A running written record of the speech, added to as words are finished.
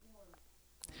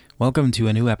Welcome to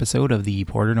a new episode of the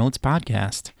PorterNotes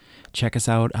podcast. Check us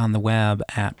out on the web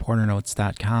at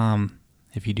PorterNotes.com.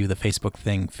 If you do the Facebook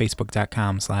thing,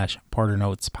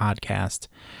 Facebook.com/PorterNotes podcast.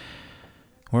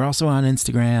 We're also on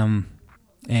Instagram,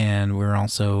 and we're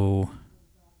also,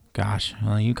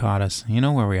 you caught us. You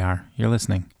know where we are. You're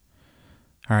listening.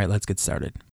 All right, let's get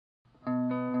started.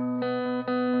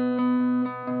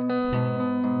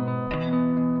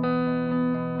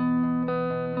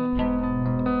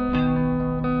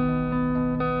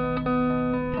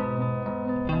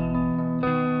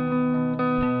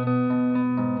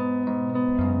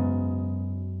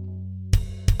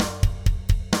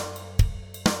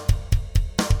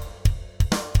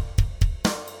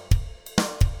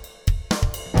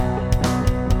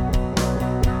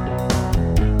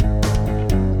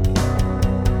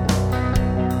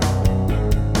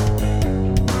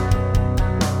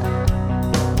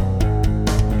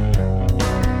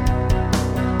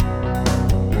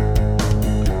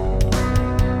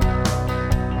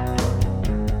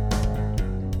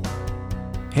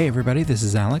 Hey everybody, this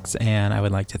is Alex, and I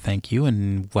would like to thank you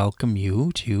and welcome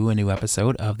you to a new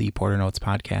episode of the PorterNotes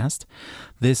podcast.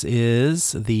 This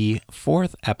is the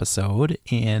fourth episode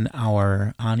in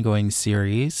our ongoing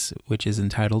series, which is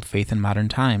entitled Faith in Modern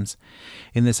Times.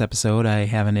 In this episode, I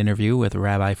have an interview with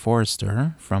Rabbi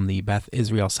Forrester from the Beth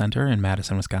Israel Center in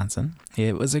Madison, Wisconsin.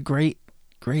 It was a great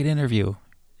interview.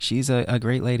 She's a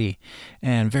great lady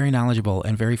and very knowledgeable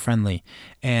and very friendly,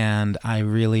 and I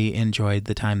really enjoyed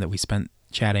the time that we spent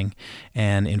chatting.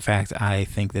 And in fact, I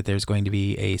think that there's going to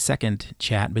be a second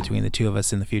chat between the two of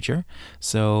us in the future.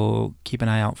 So keep an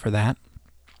eye out for that.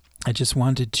 I just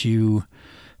wanted to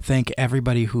thank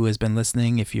everybody who has been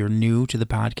listening. If you're new to the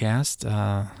podcast,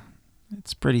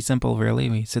 it's pretty simple, really.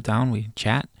 We sit down, we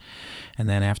chat, and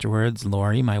then afterwards,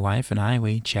 Lori, my wife, and I,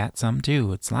 we chat some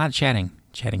too. It's a lot of chatting.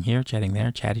 Chatting here, chatting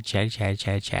there,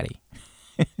 chatty.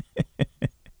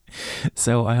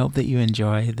 So I hope that you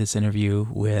enjoy this interview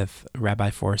with Rabbi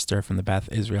Forrester from the Beth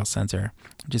Israel Center.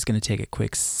 I'm just going to take a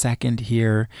quick second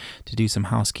here to do some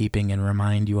housekeeping and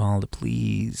remind you all to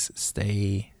please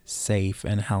stay safe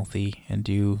and healthy and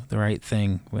do the right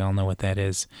thing. We all know what that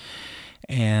is.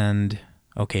 And,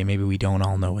 okay, maybe we don't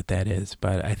all know what that is,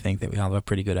 but I think that we all have a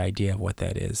pretty good idea of what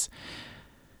that is.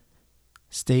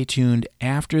 Stay tuned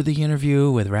after the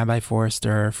interview with Rabbi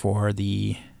Forrester for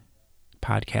the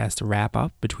podcast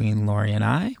wrap-up between Lori and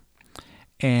I.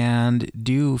 And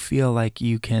do feel like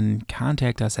you can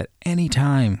contact us at any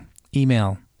time.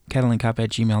 Email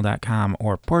kettleandcup@gmail.com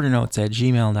or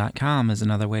porternotes@gmail.com is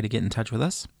another way to get in touch with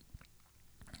us.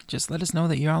 Just let us know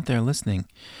that you're out there listening.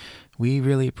 We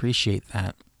really appreciate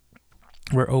that.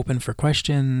 We're open for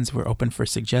questions. We're open for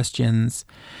suggestions.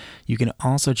 You can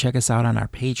also check us out on our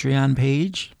Patreon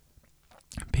page,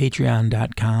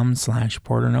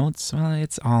 patreon.com/PorterNotes. Well,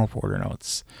 it's all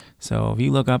PorterNotes. So if you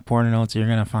look up PorterNotes, you're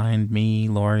going to find me,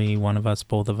 Lori, one of us,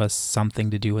 both of us, something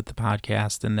to do with the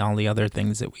podcast and all the other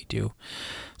things that we do.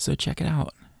 So check it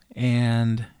out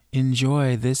and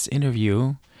enjoy this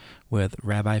interview with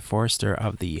Rabbi Forrester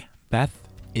of the Beth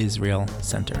Israel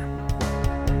Center.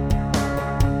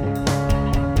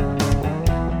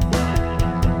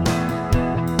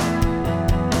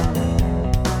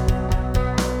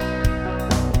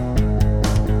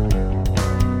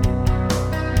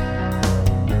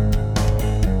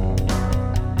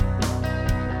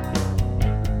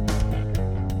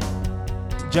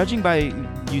 Judging by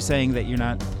you saying that you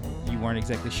weren't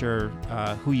exactly sure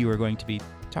who you were going to be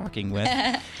talking with,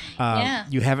 Yeah.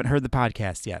 You haven't heard the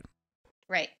podcast yet.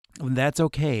 Right. That's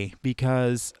okay,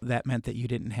 because that meant that you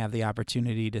didn't have the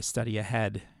opportunity to study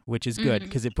ahead, which is good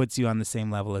because it puts you on the same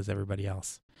level as everybody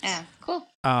else. Yeah, cool.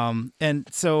 And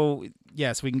so,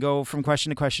 yes, we can go from question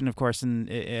to question, of course, and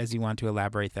as you want to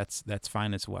elaborate, that's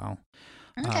fine as well.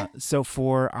 Okay. So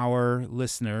for our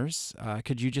listeners,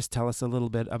 could you just tell us a little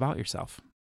bit about yourself?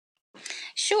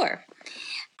 Sure.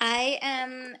 I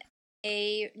am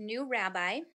a new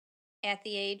rabbi at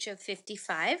the age of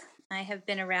 55. I have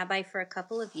been a rabbi for a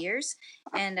couple of years,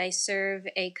 and I serve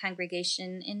a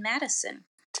congregation in Madison.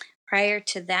 Prior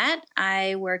to that,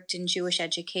 I worked in Jewish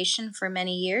education for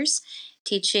many years,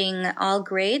 teaching all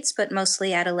grades, but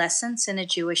mostly adolescents in a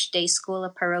Jewish day school, a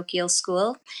parochial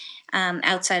school,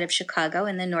 outside of Chicago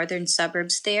in the northern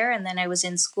suburbs there. And then I was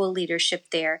in school leadership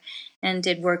there and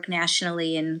did work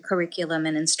nationally in curriculum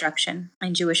and instruction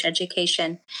in Jewish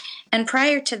education. And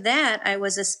prior to that, I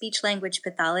was a speech-language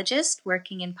pathologist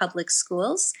working in public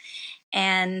schools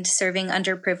and serving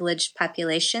underprivileged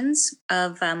populations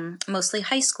of mostly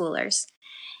high schoolers.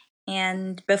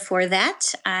 And before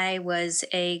that, I was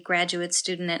a graduate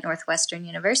student at Northwestern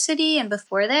University, and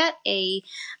before that, a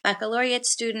baccalaureate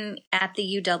student at the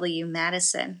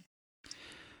UW-Madison.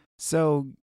 So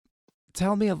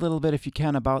tell me a little bit, if you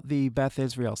can, about the Beth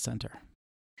Israel Center.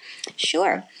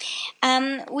 Sure.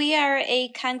 We are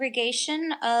a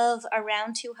congregation of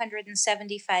around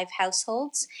 275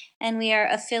 households, and we are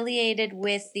affiliated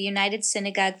with the United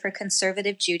Synagogue for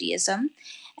Conservative Judaism.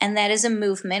 And that is a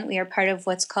movement. We are part of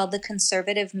what's called the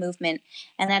conservative movement,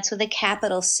 and that's with a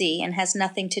capital C and has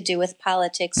nothing to do with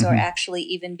politics or actually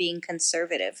even being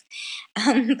conservative.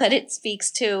 But it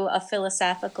speaks to a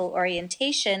philosophical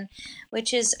orientation,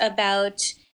 which is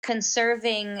about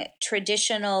conserving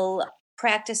traditional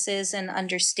practices and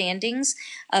understandings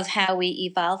of how we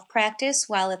evolve practice,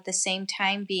 while at the same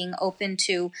time being open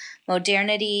to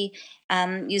modernity,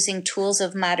 using tools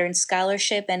of modern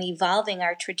scholarship, and evolving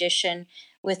our tradition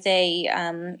with a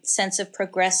sense of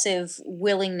progressive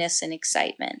willingness and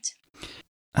excitement.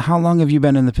 How long have you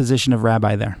been in the position of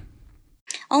rabbi there?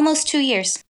 Almost 2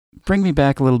 years. Bring me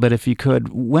back a little bit, if you could.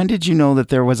 When did you know that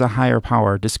there was a higher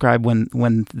power? Describe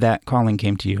when that calling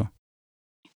came to you.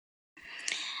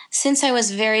 Since I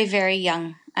was very, very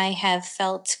young, I have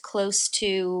felt close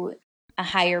to a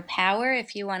higher power,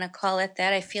 if you want to call it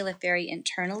that. I feel it very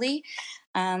internally.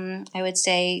 I would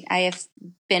say I have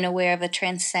been aware of a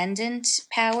transcendent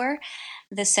power,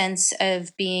 the sense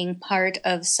of being part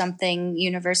of something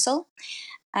universal.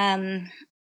 And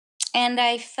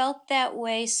I felt that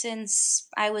way since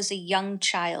I was a young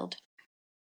child.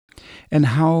 And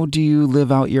how do you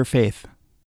live out your faith?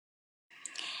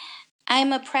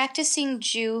 I'm a practicing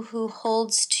Jew who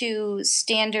holds to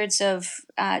standards of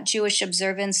Jewish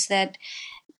observance that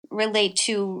relate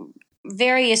to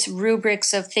various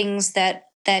rubrics of things that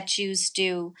Jews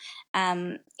do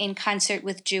in concert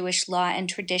with Jewish law and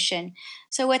tradition.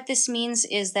 So what this means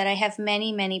is that I have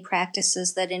many, many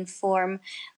practices that inform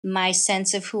my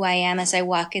sense of who I am as I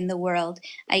walk in the world.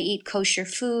 I eat kosher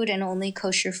food and only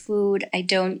kosher food. I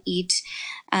don't eat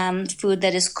food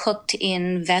that is cooked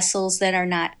in vessels that are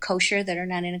not kosher, that are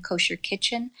not in a kosher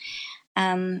kitchen.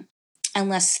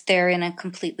 Unless they're in a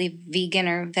completely vegan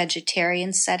or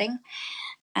vegetarian setting.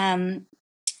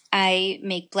 I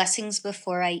make blessings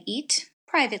before I eat,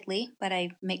 privately, but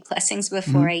I make blessings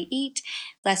before I eat,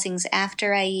 blessings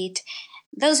after I eat.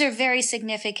 Those are very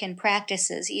significant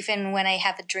practices. Even when I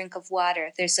have a drink of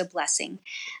water, there's a blessing.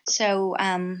 So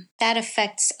that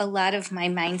affects a lot of my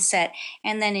mindset.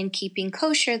 And then in keeping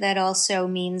kosher, that also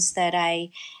means that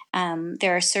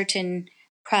there are certain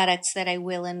products that I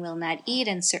will and will not eat,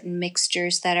 and certain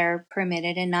mixtures that are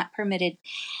permitted and not permitted.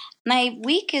 My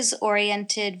week is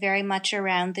oriented very much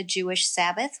around the Jewish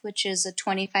Sabbath, which is a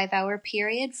 25-hour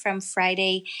period from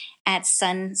Friday at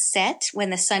sunset, when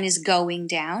the sun is going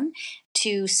down,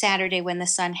 to Saturday when the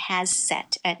sun has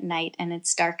set at night and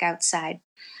it's dark outside.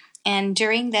 And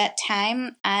during that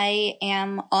time, I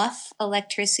am off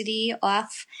electricity,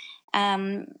 off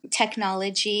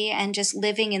technology, and just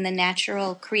living in the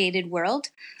natural created world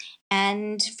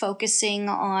and focusing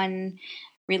on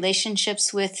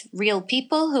relationships with real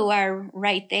people who are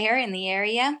right there in the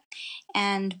area,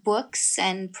 and books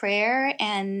and prayer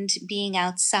and being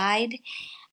outside.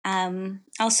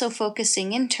 Also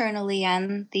focusing internally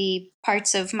on the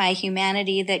parts of my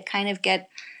humanity that kind of get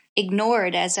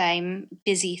ignored as I'm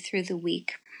busy through the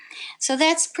week. So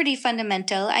that's pretty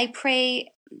fundamental. I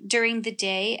pray during the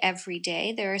day, every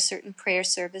day. There are certain prayer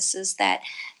services that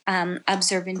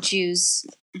observant Jews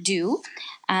do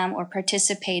or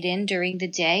participate in during the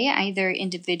day, either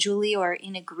individually or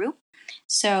in a group.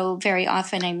 So very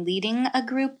often I'm leading a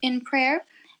group in prayer.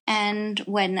 And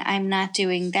when I'm not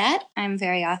doing that, I'm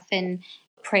very often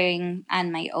praying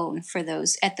on my own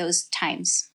at those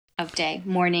times of day,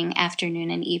 morning,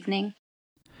 afternoon, and evening.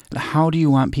 How do you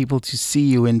want people to see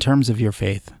you in terms of your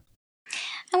faith?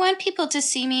 I want people to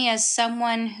see me as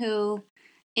someone who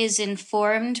is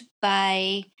informed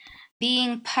by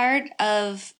being part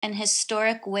of an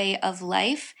historic way of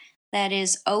life that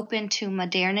is open to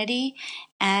modernity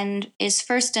and is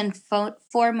first and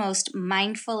foremost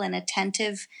mindful and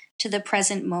attentive to the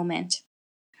present moment.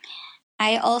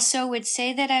 I also would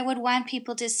say that I would want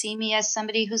people to see me as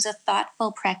somebody who's a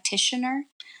thoughtful practitioner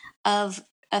of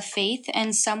a faith,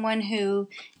 and someone who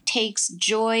takes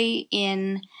joy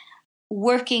in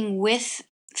working with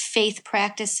faith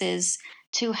practices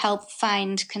to help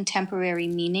find contemporary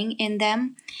meaning in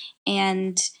them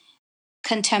and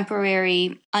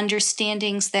contemporary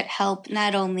understandings that help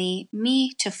not only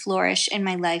me to flourish in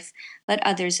my life, but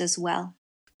others as well.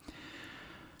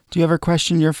 Do you ever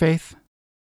question your faith?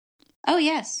 Oh,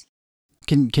 yes.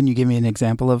 Can you give me an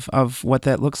example of what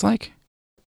that looks like?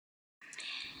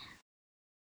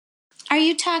 Are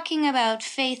you talking about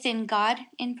faith in God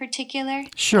in particular?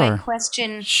 Sure. Like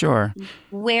question Sure.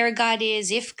 where God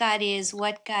is, if God is,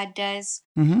 what God does?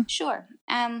 Mm-hmm. Sure.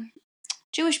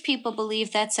 Jewish people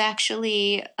believe that's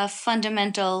actually a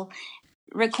fundamental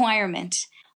requirement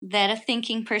that a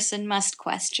thinking person must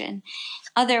question.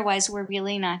 Otherwise, we're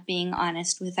really not being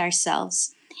honest with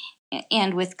ourselves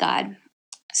and with God.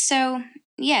 So,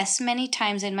 yes, many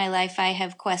times in my life I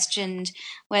have questioned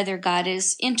whether God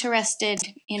is interested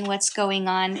in what's going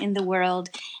on in the world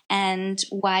and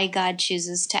why God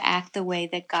chooses to act the way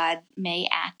that God may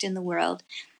act in the world.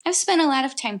 I've spent a lot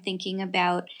of time thinking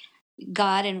about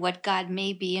God and what God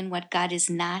may be and what God is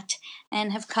not,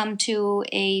 and have come to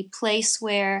a place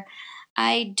where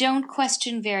I don't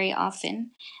question very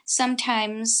often.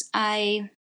 Sometimes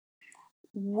I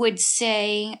would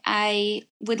say I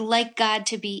would like God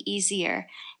to be easier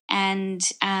and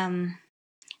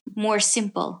more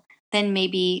simple than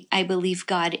maybe I believe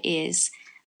God is.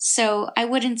 So I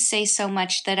wouldn't say so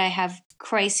much that I have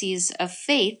crises of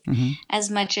faith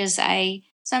as much as I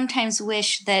sometimes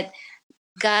wish that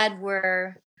God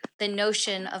were the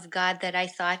notion of God that I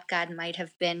thought God might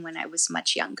have been when I was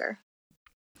much younger.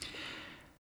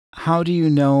 How do you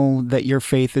know that your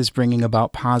faith is bringing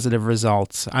about positive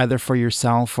results, either for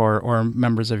yourself or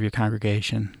members of your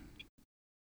congregation?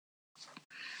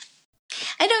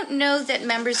 I don't know that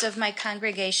members of my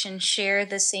congregation share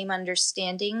the same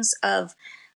understandings of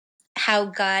how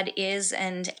God is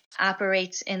and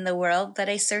operates in the world, but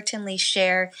I certainly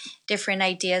share different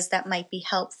ideas that might be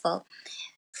helpful.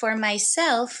 For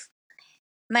myself,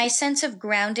 my sense of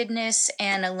groundedness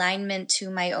and alignment to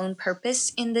my own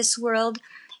purpose in this world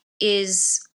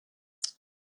is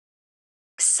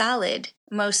solid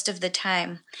most of the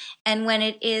time. And when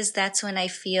it is, that's when I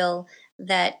feel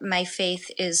that my faith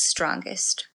is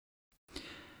strongest.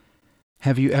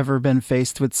 Have you ever been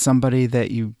faced with somebody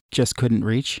that you just couldn't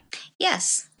reach?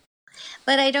 Yes,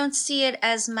 but I don't see it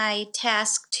as my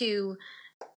task to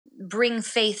bring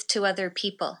faith to other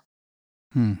people.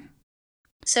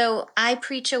 So I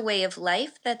preach a way of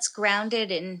life that's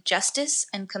grounded in justice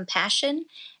and compassion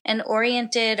and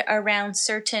oriented around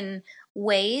certain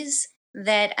ways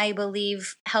that I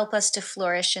believe help us to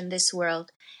flourish in this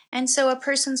world. And so a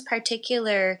person's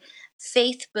particular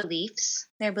faith beliefs,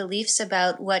 their beliefs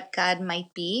about what God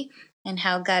might be and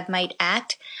how God might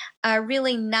act, are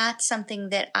really not something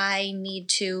that I need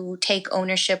to take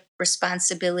ownership,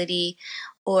 responsibility,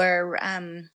 or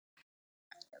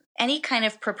any kind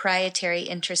of proprietary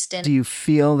interest in. Do you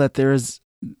feel that there's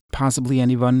possibly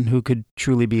anyone who could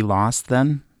truly be lost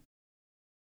then?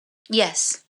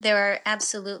 Yes, there are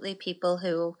absolutely people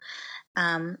who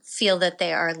feel that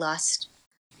they are lost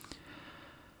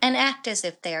and act as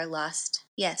if they are lost.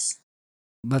 Yes.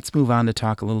 Let's move on to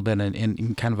talk a little bit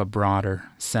in kind of a broader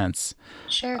sense.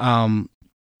 Sure.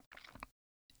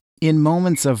 In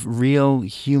moments of real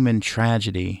human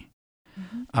tragedy,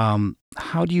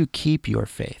 how do you keep your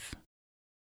faith?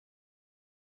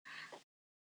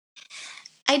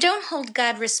 I don't hold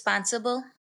God responsible,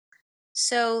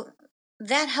 so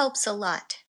that helps a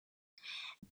lot.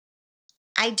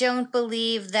 I don't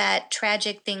believe that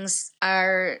tragic things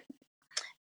are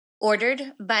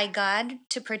ordered by God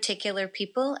to particular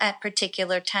people at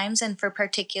particular times and for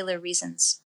particular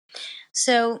reasons.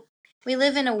 So we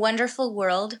live in a wonderful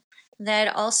world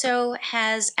that also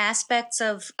has aspects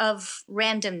of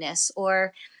randomness,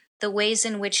 or the ways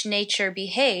in which nature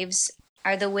behaves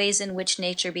are the ways in which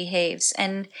nature behaves.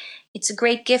 And it's a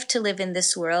great gift to live in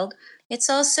this world.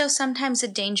 It's also sometimes a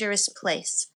dangerous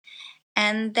place.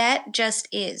 And that just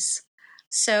is.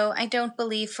 So I don't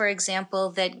believe, for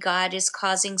example, that God is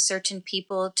causing certain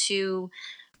people to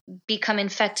become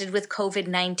infected with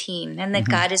COVID-19 and that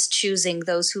God is choosing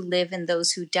those who live and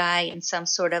those who die in some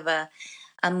sort of a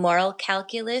moral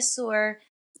calculus or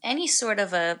any sort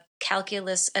of a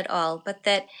calculus at all, but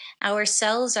that our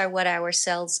cells are what our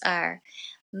cells are.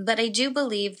 But I do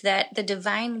believe that the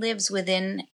divine lives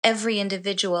within every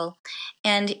individual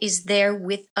and is there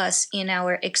with us in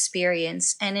our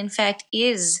experience, and in fact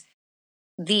is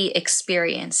the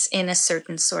experience in a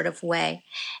certain sort of way.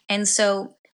 And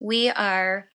so we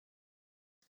are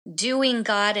doing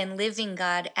God and living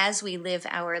God as we live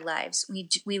our lives.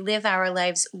 We live our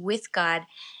lives with God.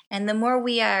 And the more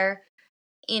we are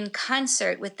in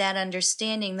concert with that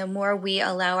understanding, the more we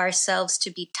allow ourselves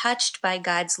to be touched by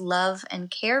God's love and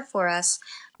care for us,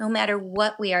 no matter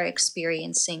what we are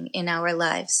experiencing in our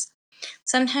lives.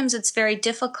 Sometimes it's very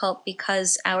difficult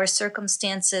because our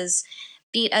circumstances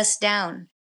beat us down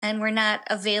and we're not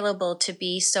available to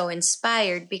be so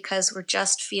inspired because we're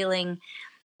just feeling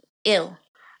ill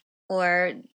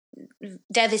or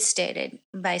devastated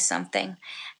by something.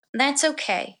 That's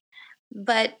okay.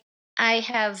 But I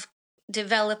have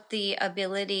developed the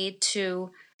ability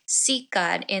to seek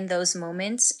God in those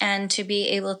moments and to be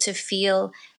able to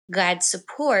feel God's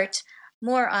support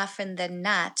more often than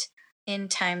not in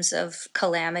times of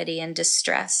calamity and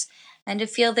distress. And to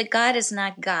feel that God is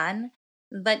not gone,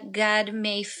 but God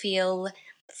may feel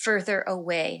further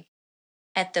away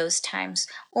at those times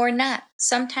or not.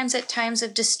 Sometimes at times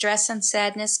of distress and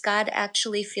sadness, God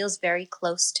actually feels very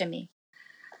close to me.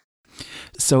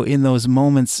 So in those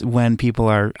moments when people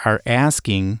are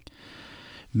asking,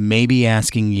 maybe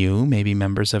asking you, maybe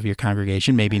members of your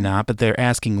congregation, maybe not, but they're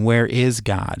asking, where is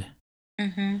God?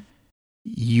 Mm-hmm.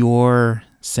 You're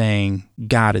saying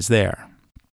God is there.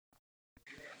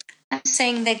 I'm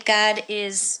saying that God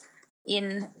is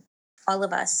in all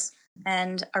of us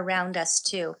and around us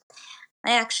too.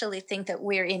 I actually think that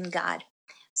we're in God.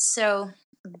 So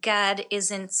God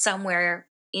isn't somewhere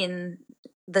in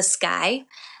the sky.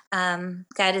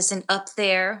 God isn't up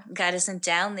there. God isn't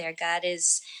down there. God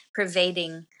is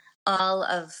pervading all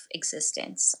of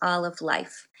existence, all of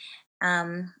life,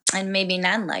 and maybe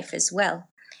non-life as well.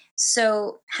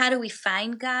 So how do we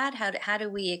find God? How do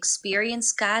we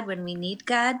experience God when we need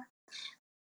God?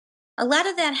 A lot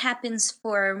of that happens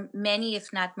for many,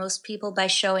 if not most people, by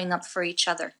showing up for each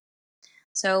other.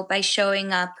 So by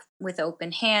showing up with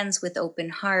open hands, with open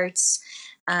hearts,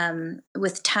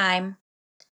 with time,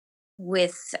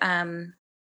 with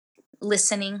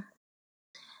listening,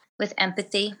 with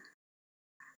empathy.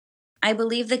 I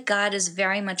believe that God is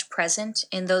very much present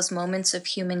in those moments of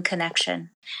human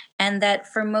connection, and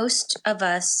that for most of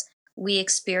us, we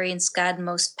experience God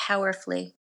most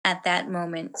powerfully at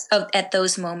at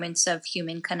those moments of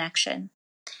human connection,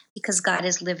 because God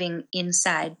is living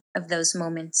inside of those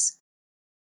moments.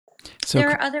 So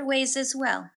There are other ways as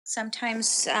well.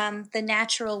 Sometimes the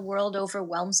natural world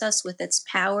overwhelms us with its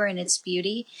power and its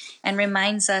beauty and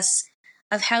reminds us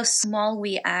of how small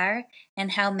we are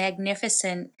and how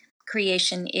magnificent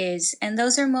creation is. And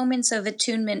those are moments of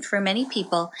attunement for many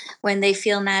people when they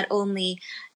feel not only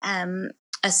um,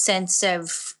 a sense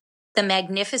of the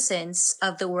magnificence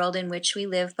of the world in which we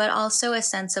live, but also a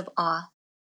sense of awe.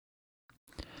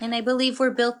 And I believe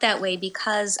we're built that way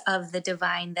because of the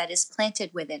divine that is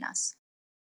planted within us.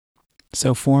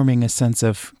 So forming a sense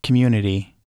of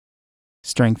community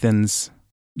strengthens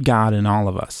God in all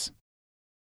of us.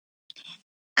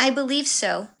 I believe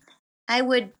so. I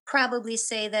would probably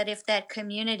say that if that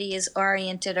community is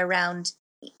oriented around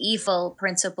evil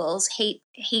principles,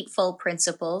 hateful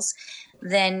principles,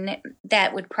 then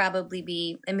that would probably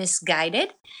be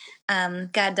misguided.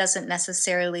 God doesn't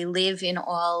necessarily live in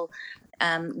all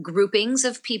groupings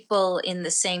of people in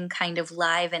the same kind of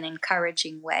live and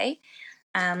encouraging way,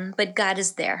 but God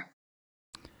is there.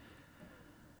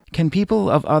 Can people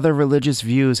of other religious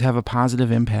views have a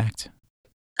positive impact?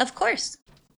 Of course.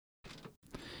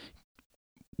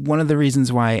 One of the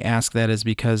reasons why I ask that is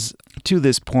because to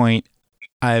this point,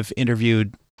 I've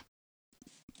interviewed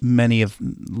many of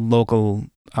local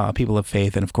people of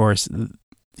faith, and of course,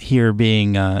 here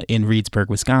being in Reedsburg,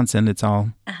 Wisconsin, it's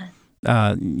all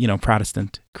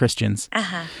Protestant Christians.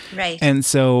 Right. And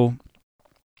so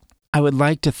I would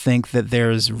like to think that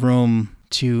there's room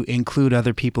to include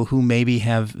other people who maybe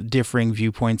have differing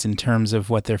viewpoints in terms of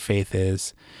what their faith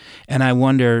is. And I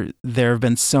wonder, there have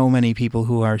been so many people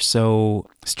who are so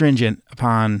stringent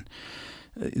upon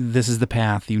this is the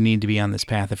path, you need to be on this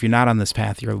path. If you're not on this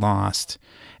path, you're lost.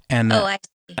 And I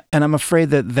see. and I'm afraid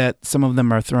that some of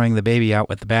them are throwing the baby out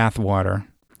with the bathwater.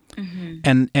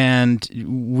 Mm-hmm. And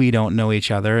we don't know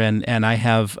each other, and I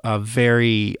have a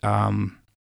very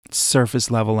surface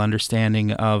level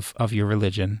understanding of your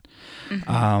religion.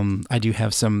 Mm-hmm. I do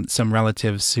have some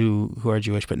relatives who are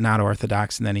Jewish but not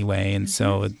Orthodox in any way, and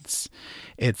so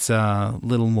it's a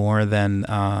little more than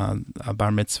a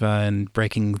bar mitzvah and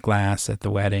breaking glass at the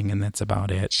wedding, and that's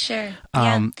about it. Sure.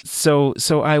 Yeah. So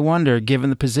I wonder, given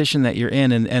the position that you're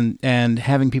in, and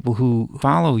having people who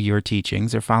follow your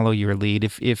teachings or follow your lead,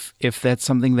 if that's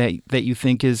something that you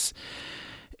think is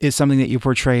something that you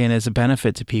portray and as a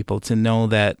benefit to people, to know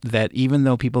that even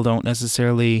though people don't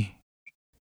necessarily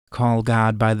call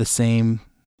God by the same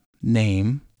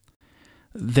name,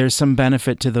 there's some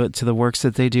benefit to the works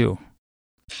that they do.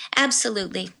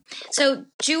 Absolutely. So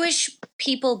Jewish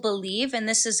people believe, and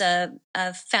this is a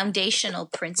foundational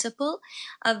principle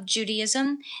of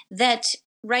Judaism, that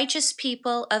righteous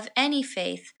people of any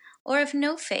faith or of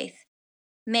no faith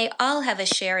may all have a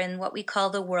share in what we call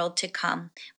the world to come.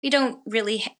 We don't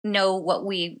really know what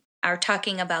we are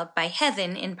talking about by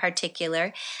heaven in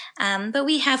particular, but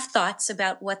we have thoughts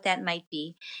about what that might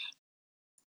be.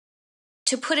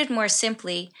 to put it more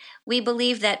simply, we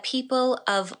believe that people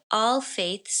of all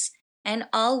faiths and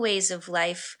all ways of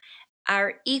life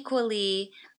are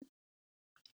equally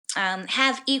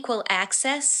have equal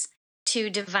access to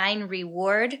divine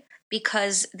reward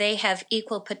because they have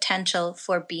equal potential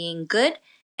for being good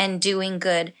and doing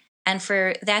good, and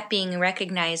for that being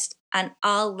recognized on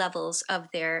all levels of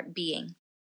their being.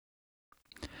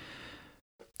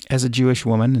 As a Jewish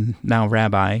woman and now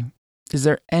rabbi, is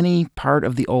there any part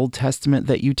of the Old Testament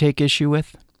that you take issue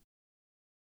with?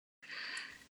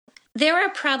 There are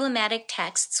problematic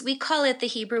texts. We call it the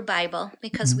Hebrew Bible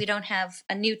because we don't have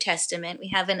a New Testament. We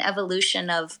have an evolution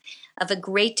of a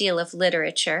great deal of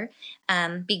literature,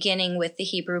 beginning with the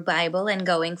Hebrew Bible and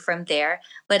going from there.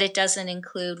 But it doesn't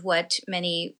include what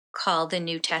many call the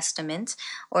New Testament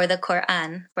or the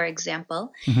Quran, for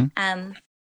example.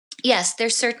 Yes, there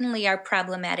certainly are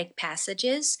problematic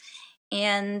passages,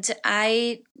 and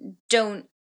I don't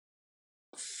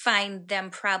find them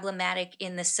problematic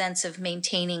in the sense of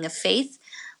maintaining a faith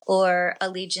or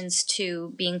allegiance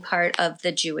to being part of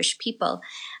the Jewish people.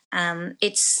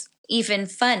 It's even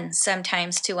fun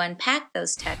sometimes to unpack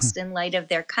those texts in light of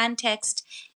their context,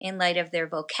 in light of their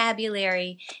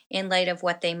vocabulary, in light of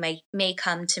what they may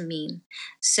come to mean.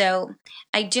 So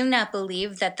I do not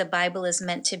believe that the Bible is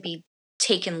meant to be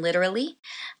taken literally.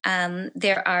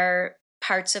 There are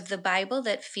parts of the Bible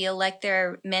that feel like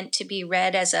they're meant to be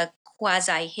read as a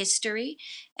quasi-history,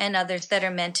 and others that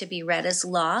are meant to be read as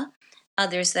law,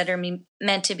 others that are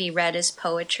meant to be read as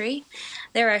poetry.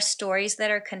 There are stories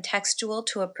that are contextual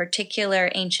to a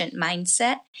particular ancient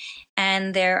mindset,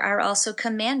 and there are also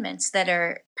commandments that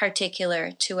are particular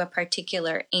to a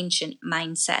particular ancient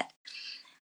mindset.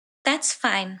 That's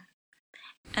fine.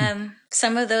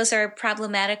 Some of those are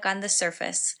problematic on the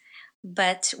surface,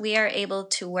 but we are able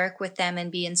to work with them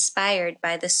and be inspired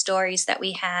by the stories that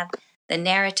we have, the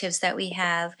narratives that we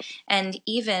have, and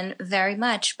even very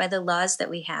much by the laws that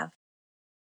we have.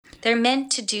 They're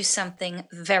meant to do something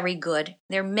very good.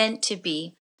 They're meant to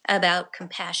be about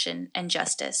compassion and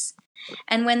justice.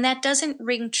 And when that doesn't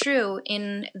ring true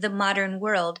in the modern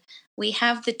world, we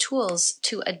have the tools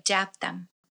to adapt them.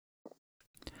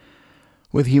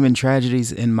 With human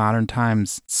tragedies in modern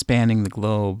times spanning the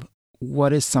globe,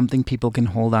 what is something people can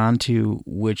hold on to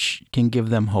which can give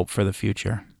them hope for the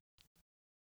future?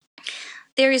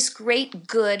 There is great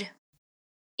good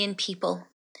in people.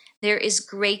 There is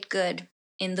great good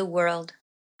in the world.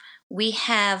 We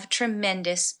have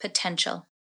tremendous potential.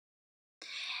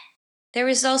 There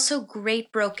is also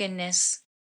great brokenness,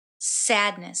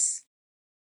 sadness,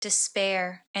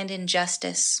 despair, and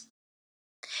injustice.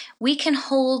 We can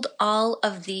hold all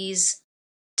of these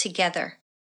together,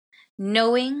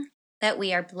 knowing that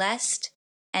we are blessed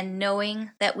and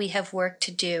knowing that we have work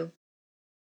to do.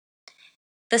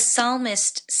 The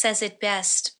psalmist says it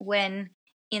best when,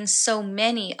 in so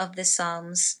many of the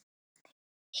Psalms,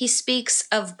 he speaks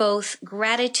of both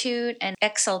gratitude and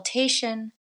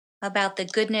exaltation about the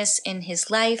goodness in his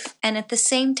life, and at the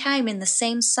same time, in the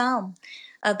same psalm,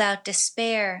 about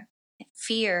despair,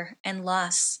 fear, and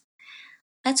loss.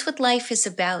 That's what life is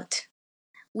about.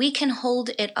 We can hold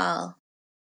it all,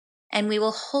 and we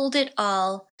will hold it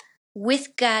all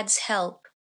with God's help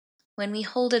when we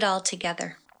hold it all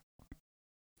together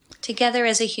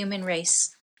as a human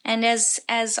race, and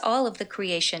as all of the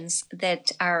creations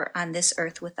that are on this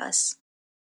earth with us.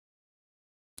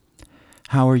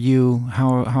 How are you?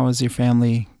 How is your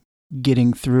family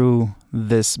getting through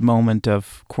this moment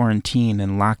of quarantine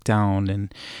and lockdown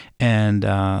and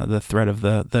the threat of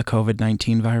the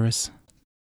COVID-19 virus?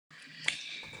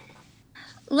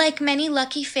 Like many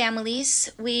lucky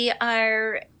families, we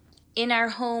are in our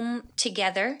home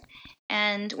together,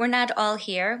 and we're not all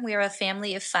here. We are a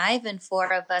family of 5, and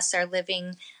 4 of us are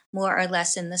living more or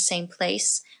less in the same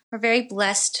place. We're very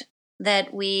blessed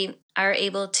that we are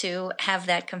able to have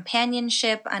that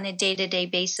companionship on a day-to-day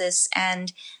basis,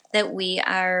 and that we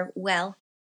are well.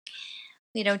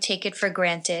 We don't take it for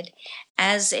granted.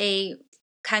 As a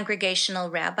congregational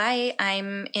rabbi,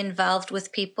 I'm involved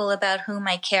with people about whom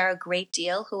I care a great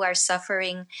deal, who are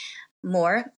suffering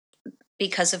more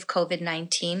because of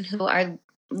COVID-19, who are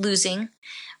losing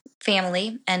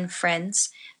family and friends.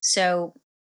 So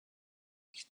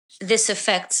this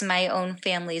affects my own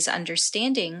family's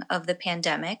understanding of the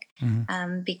pandemic,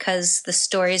 because the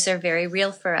stories are very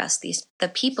real for us. The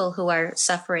people who are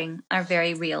suffering are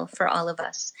very real for all of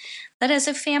us. But as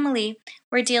a family,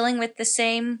 we're dealing with the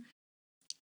same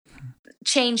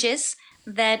changes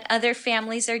that other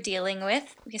families are dealing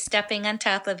with. We're stepping on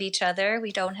top of each other.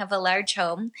 We don't have a large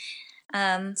home.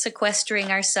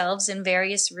 sequestering ourselves in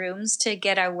various rooms to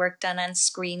get our work done on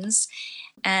screens,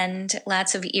 and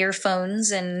lots of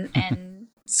earphones and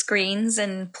screens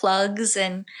and plugs,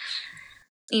 and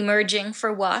emerging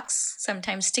for walks,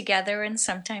 sometimes together and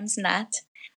sometimes not.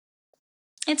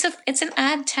 It's an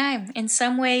odd time. In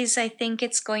some ways, I think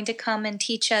it's going to come and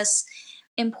teach us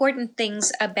important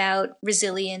things about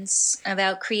resilience,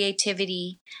 about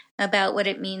creativity, about what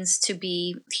it means to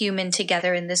be human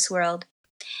together in this world.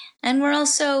 And we're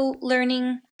also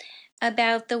learning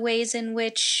about the ways in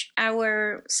which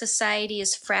our society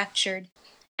is fractured,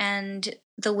 and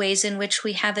the ways in which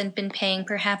we haven't been paying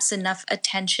perhaps enough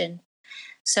attention.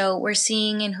 So we're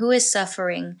seeing in who is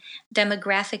suffering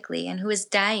demographically and who is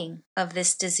dying of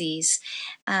this disease,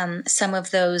 some of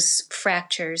those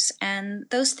fractures. And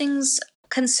those things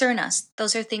concern us.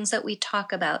 Those are things that we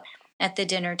talk about at the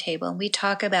dinner table. We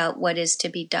talk about what is to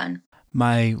be done.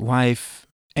 My wife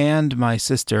and my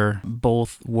sister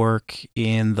both work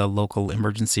in the local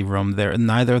emergency room.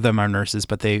 Neither of them are nurses,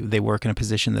 but they work in a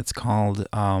position that's called,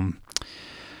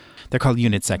 they're called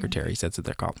unit secretaries. That's what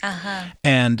they're called. Uh-huh.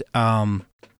 And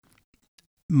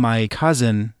my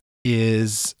cousin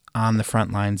is on the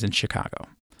front lines in Chicago.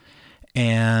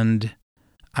 And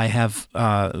I have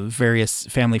various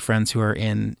family friends who are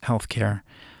in healthcare.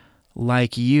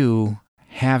 Like you,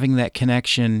 having that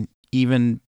connection,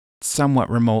 even somewhat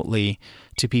remotely,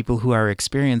 to people who are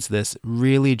experiencing this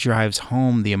really drives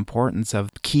home the importance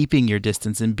of keeping your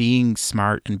distance and being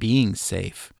smart and being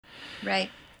safe. Right.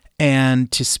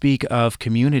 And to speak of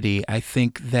community, I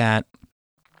think that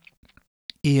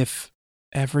if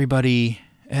everybody,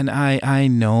 and I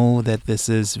know that this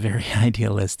is very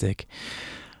idealistic,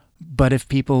 but if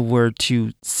people were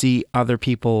to see other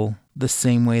people the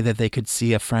same way that they could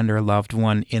see a friend or a loved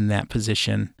one in that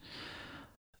position,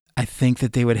 I think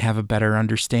that they would have a better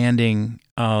understanding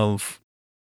of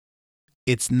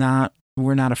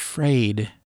we're not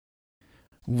afraid.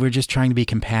 We're just trying to be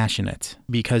compassionate,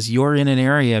 because you're in an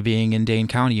area, being in Dane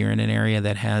County, you're in an area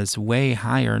that has way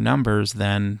higher numbers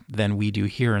than we do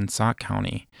here in Sauk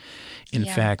County. In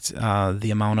fact, the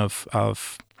amount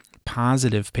of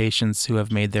positive patients who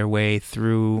have made their way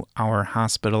through our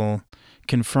hospital,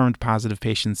 confirmed positive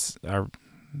patients, are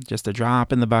just a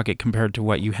drop in the bucket compared to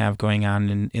what you have going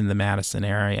on in the Madison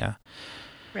area.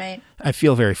 Right. I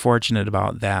feel very fortunate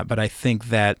about that, but I think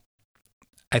that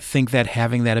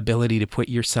having that ability to put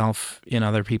yourself in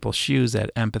other people's shoes,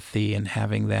 that empathy and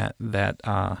having that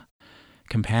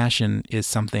compassion, is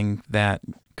something that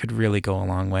could really go a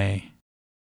long way.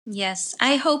 Yes,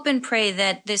 I hope and pray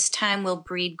that this time will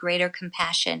breed greater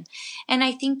compassion. And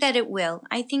I think that it will.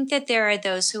 I think that there are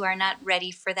those who are not ready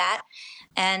for that,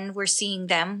 and we're seeing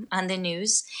them on the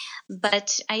news.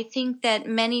 But I think that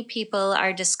many people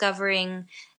are discovering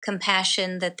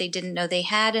compassion that they didn't know they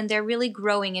had, and they're really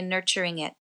growing and nurturing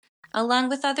it, along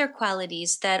with other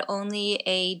qualities that only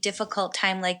a difficult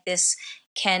time like this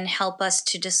can help us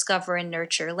to discover and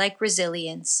nurture, like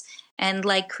resilience and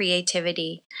like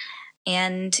creativity,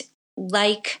 and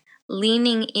like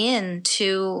leaning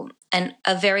into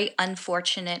a very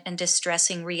unfortunate and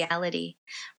distressing reality,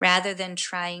 rather than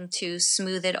trying to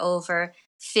smooth it over,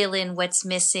 fill in what's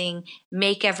missing,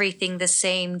 make everything the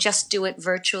same, just do it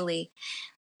virtually.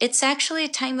 It's actually a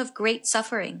time of great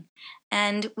suffering,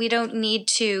 and we don't need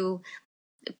to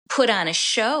put on a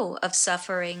show of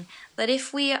suffering. But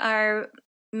if we are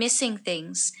missing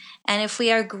things, and if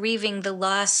we are grieving the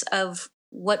loss of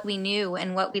what we knew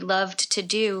and what we loved to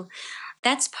do,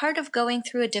 that's part of going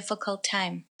through a difficult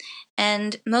time.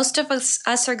 And most of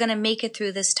us are going to make it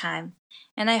through this time.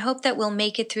 And I hope that we'll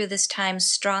make it through this time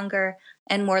stronger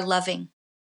and more loving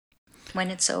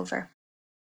when it's over.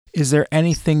 Is there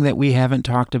anything that we haven't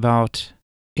talked about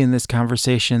in this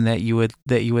conversation that you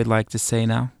would like to say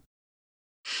now?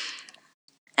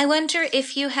 I wonder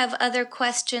if you have other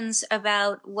questions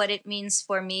about what it means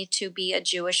for me to be a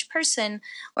Jewish person,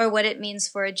 or what it means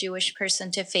for a Jewish person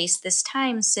to face this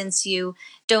time, since you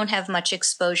don't have much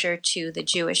exposure to the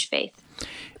Jewish faith.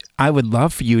 I would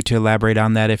love for you to elaborate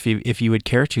on that if you would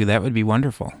care to. That would be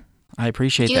wonderful. I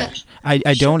appreciate that.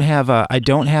 I don't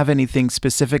have anything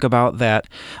specific about that.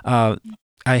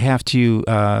 I have to,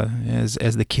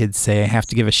 as the kids say, I have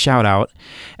to give a shout out,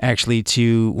 actually,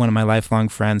 to one of my lifelong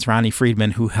friends, Ronnie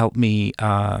Friedman, who helped me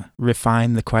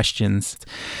refine the questions.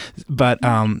 But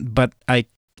I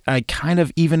kind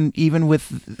of, even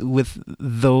with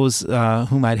those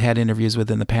whom I'd had interviews with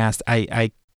in the past,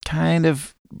 I kind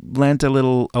of lent a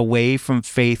little away from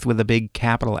faith with a big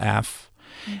capital F,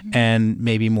 and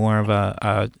maybe more of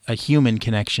a human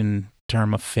connection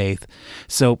term of faith.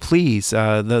 So please,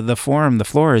 the forum, the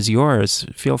floor is yours.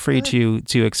 Feel free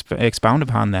to expound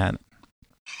upon that.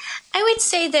 I would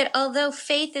say that although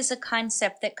faith is a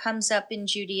concept that comes up in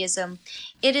Judaism,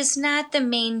 it is not the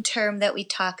main term that we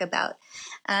talk about.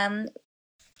 Um,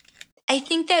 I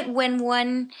think that when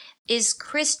one is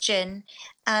Christian,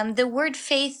 the word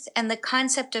faith and the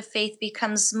concept of faith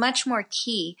becomes much more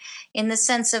key in the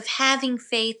sense of having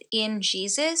faith in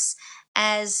Jesus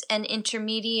as an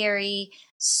intermediary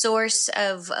source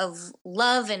of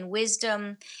love and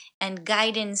wisdom and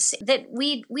guidance that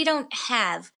we don't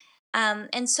have.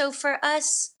 And so for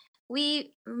us,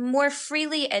 we more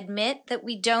freely admit that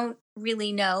we don't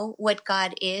really know what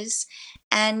God is.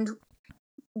 And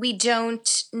we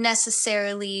don't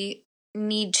necessarily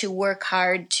need to work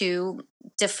hard to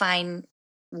define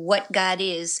what God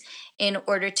is in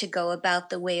order to go about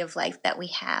the way of life that we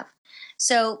have.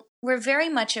 So we're very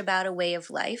much about a way of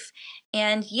life.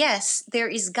 And yes, there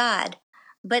is God,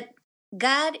 but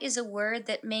God is a word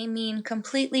that may mean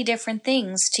completely different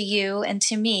things to you and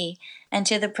to me and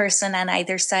to the person on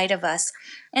either side of us.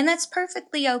 And that's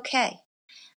perfectly okay.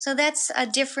 So that's a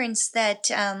difference that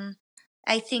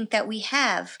I think that we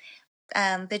have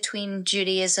between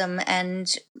Judaism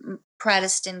and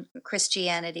Protestant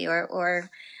Christianity, or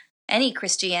any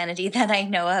Christianity that I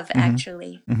know of,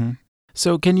 actually. Mm-hmm.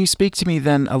 So can you speak to me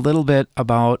then a little bit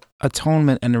about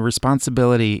atonement and the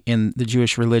responsibility in the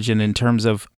Jewish religion in terms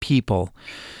of people?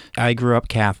 I grew up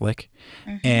Catholic,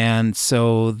 and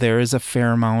so there's a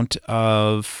fair amount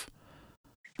of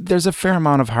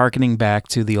hearkening back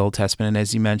to the Old Testament, and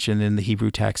as you mentioned in the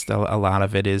Hebrew text, a lot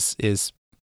of it is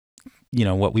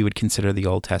what we would consider the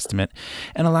Old Testament,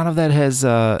 and a lot of that has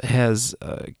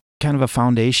kind of a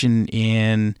foundation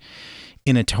in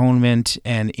atonement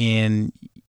and in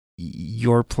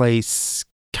your place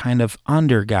kind of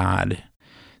under God.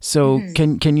 So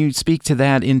can you speak to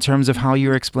that in terms of how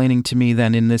you're explaining to me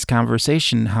then in this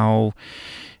conversation how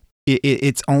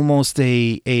it's almost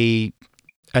a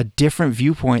different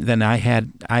viewpoint than I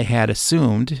had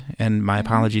assumed, and my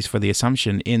apologies for the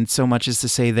assumption, in so much as to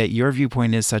say that your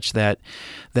viewpoint is such that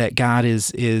God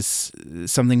is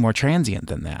something more transient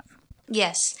than that.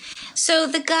 Yes. So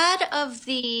the God of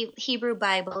the Hebrew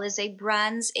Bible is a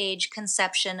Bronze Age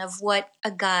conception of what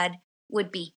a God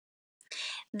would be.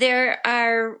 There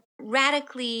are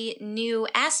radically new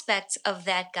aspects of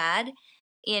that God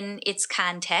in its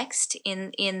context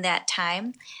in that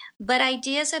time, but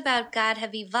ideas about God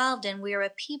have evolved, and we are a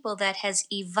people that has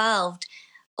evolved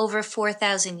over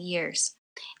 4,000 years.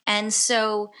 And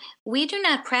so we do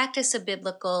not practice a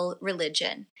biblical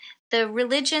religion. The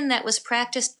religion that was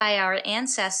practiced by our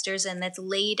ancestors and that's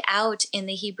laid out in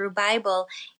the Hebrew Bible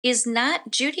is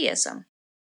not Judaism.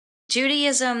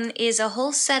 Judaism is a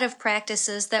whole set of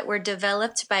practices that were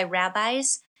developed by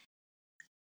rabbis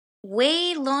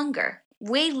way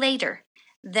later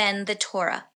than the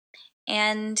Torah,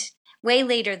 and way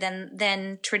later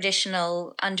than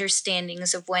traditional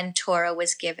understandings of when Torah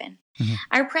was given.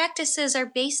 Our practices are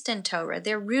based in Torah.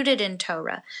 They're rooted in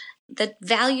Torah. The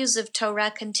values of Torah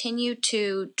continue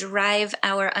to drive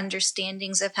our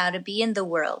understandings of how to be in the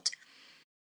world.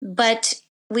 But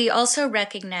we also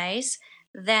recognize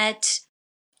that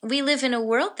we live in a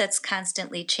world that's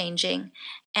constantly changing.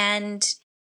 And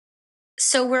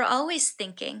so we're always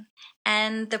thinking.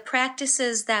 And the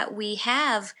practices that we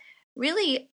have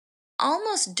really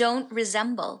almost don't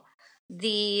resemble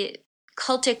the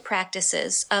cultic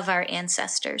practices of our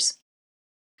ancestors.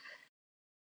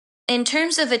 In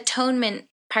terms of atonement,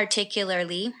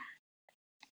 particularly,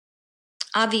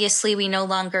 obviously we no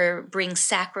longer bring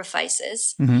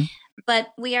sacrifices, but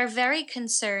we are very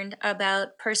concerned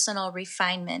about personal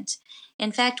refinement.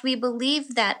 In fact, we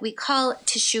believe that we call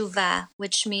teshuvah,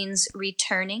 which means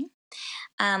returning.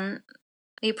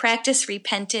 We practice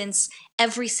repentance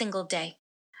every single day.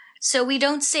 So we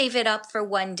don't save it up for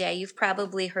one day. You've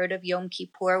probably heard of Yom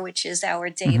Kippur, which is our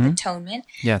Day of Atonement.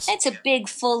 Yes. It's a big,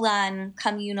 full-on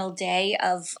communal day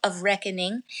of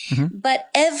reckoning. But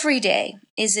every day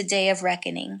is a day of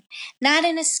reckoning. Not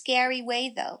in a scary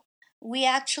way, though. We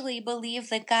actually believe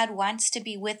that God wants to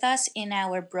be with us in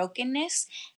our brokenness,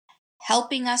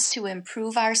 helping us to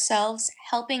improve ourselves,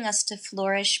 helping us to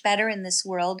flourish better in this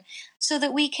world so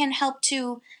that we can help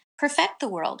to perfect the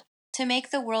world, to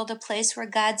make the world a place where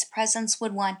God's presence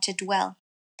would want to dwell.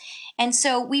 And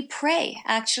so we pray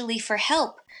actually for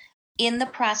help in the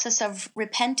process of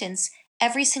repentance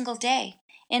every single day.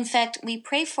 In fact, we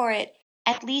pray for it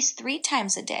at least 3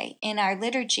 times a day in our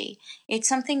liturgy. It's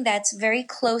something that's very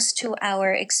close to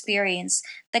our experience,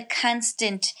 the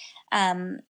constant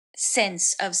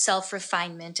sense of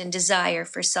self-refinement and desire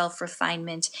for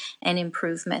self-refinement and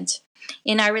improvement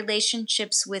in our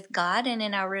relationships with God and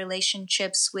in our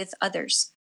relationships with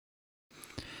others.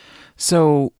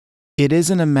 So it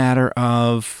isn't a matter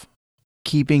of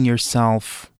keeping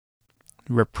yourself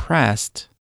repressed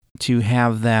to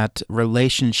have that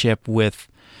relationship with,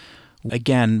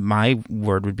 again, my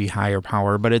word would be higher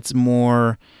power, but it's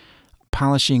more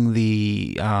polishing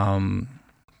the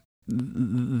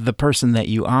person that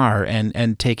you are,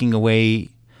 and taking away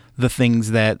the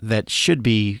things that should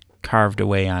be carved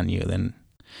away on you. Then,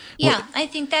 Yeah, I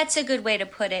think that's a good way to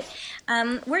put it.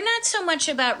 We're not so much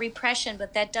about repression,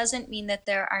 but that doesn't mean that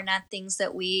there are not things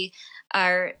that we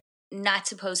are not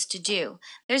supposed to do.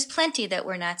 There's plenty that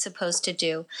we're not supposed to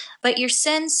do. But your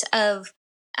sense of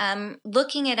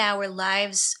looking at our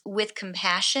lives with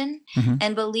compassion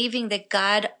and believing that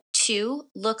God too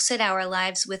looks at our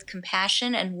lives with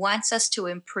compassion and wants us to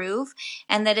improve,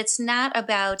 and that it's not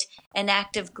about an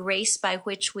act of grace by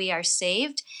which we are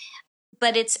saved,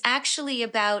 but it's actually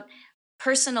about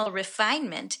personal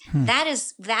refinement. That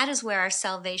is where our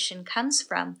salvation comes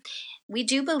from. We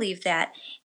do believe that.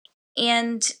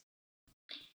 And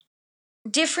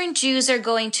different Jews are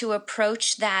going to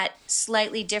approach that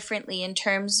slightly differently in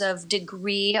terms of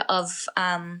degree of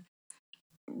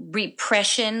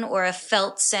repression, or a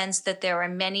felt sense that there are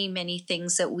many, many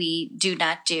things that we do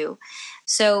not do.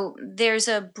 So there's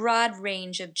a broad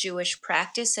range of Jewish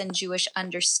practice and Jewish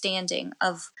understanding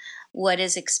of what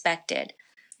is expected.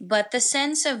 But the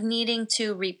sense of needing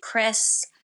to repress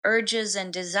urges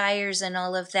and desires and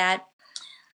all of that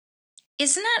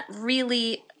is not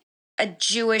really a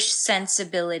Jewish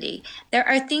sensibility. There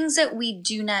are things that we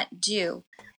do not do,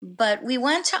 but we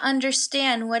want to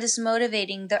understand what is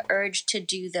motivating the urge to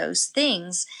do those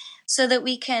things so that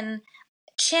we can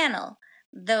channel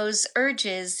those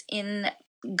urges in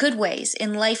good ways,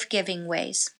 in life-giving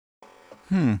ways.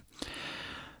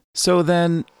 So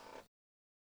then,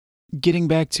 getting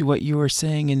back to what you were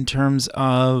saying in terms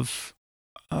of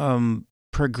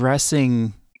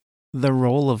progressing the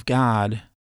role of God,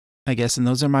 I guess, and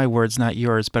those are my words, not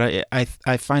yours, but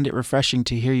I find it refreshing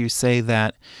to hear you say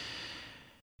that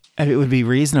it would be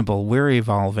reasonable. We're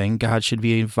evolving. God should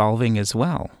be evolving as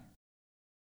well.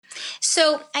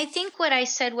 So I think what I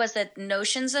said was that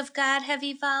notions of God have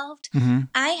evolved.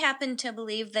 I happen to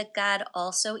believe that God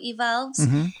also evolves.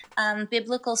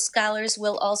 Biblical scholars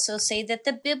will also say that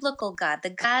the biblical God, the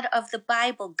God of the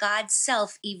Bible, God's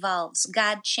self evolves.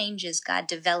 God changes, God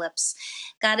develops.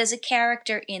 God is a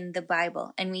character in the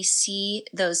Bible, and we see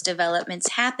those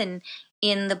developments happen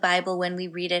in the Bible when we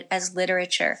read it as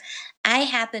literature. I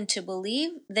happen to believe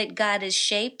that God is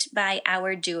shaped by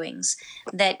our doings,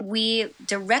 that we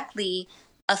directly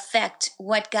affect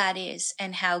what God is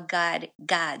and how God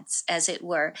gods, as it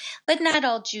were. But not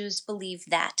all Jews believe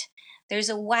that. There's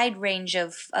a wide range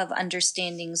of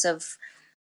understandings of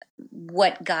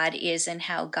what God is and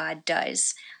how God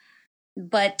does.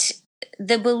 But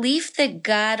the belief that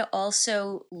God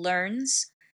also learns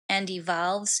and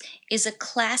evolves is a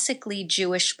classically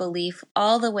Jewish belief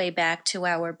all the way back to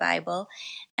our Bible.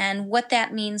 And what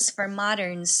that means for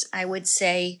moderns, I would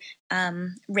say,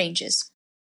 ranges.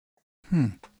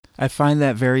 I find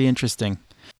that very interesting.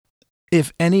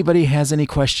 If anybody has any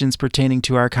questions pertaining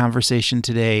to our conversation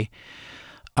today,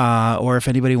 or if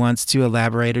anybody wants to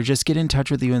elaborate or just get in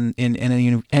touch with you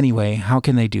in any way, how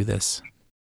can they do this?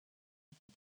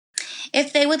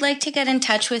 If they would like to get in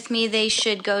touch with me, they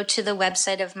should go to the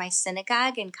website of my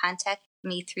synagogue and contact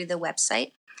me through the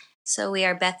website. So we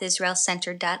are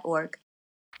bethisraelcenter.org.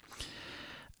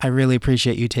 I really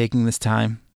appreciate you taking this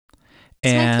time.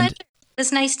 It's my pleasure. It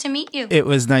was nice to meet you. It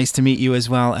was nice to meet you as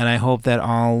well, and I hope that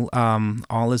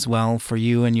all is well for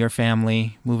you and your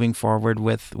family moving forward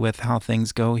with how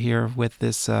things go here with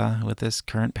this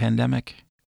current pandemic.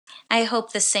 I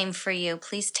hope the same for you.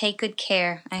 Please take good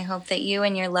care. I hope that you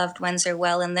and your loved ones are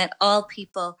well, and that all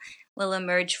people will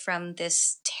emerge from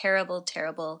this terrible,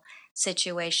 terrible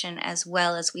situation as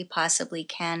well as we possibly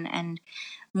can, and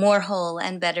more whole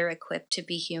and better equipped to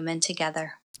be human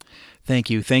together. Thank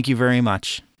you. Thank you very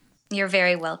much. You're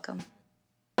very welcome.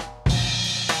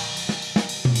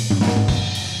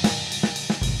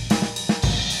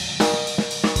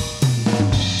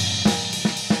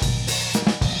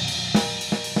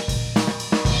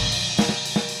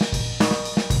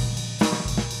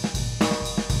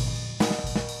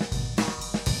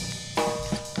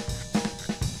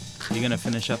 Are you going to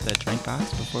finish up that drink box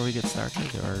before we get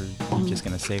started, or are you just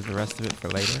going to save the rest of it for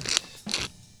later?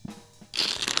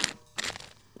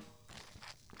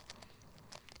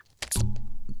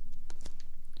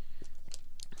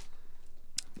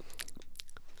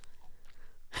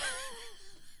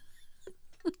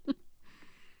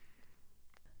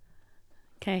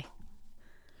 Okay.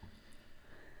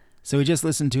 So we just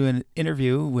listened to an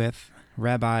interview with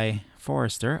Rabbi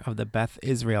Forrester of the Beth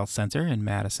Israel Center in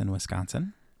Madison,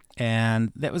 Wisconsin.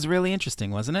 And that was really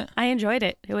interesting, wasn't it? I enjoyed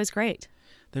it. It was great.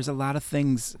 There's a lot of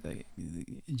things.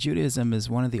 Judaism is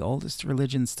one of the oldest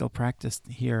religions still practiced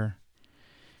here.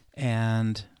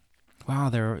 And wow,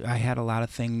 I had a lot of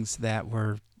things that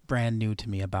were brand new to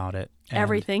me about it. And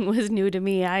Everything was new to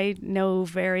me. I know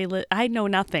I know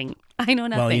nothing. I know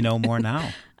nothing. well, you know more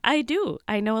now. I do.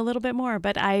 I know a little bit more,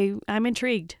 but I'm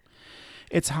intrigued.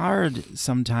 It's hard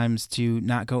sometimes to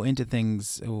not go into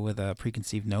things with a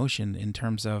preconceived notion in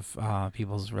terms of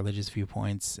people's religious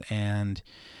viewpoints. And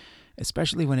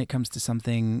especially when it comes to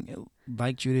something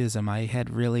like Judaism, I had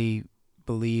really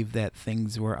believed that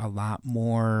things were a lot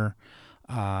more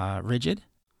rigid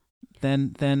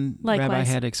than Likewise. Rabbi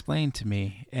had explained to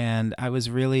me. And I was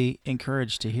really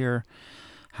encouraged to hear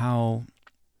how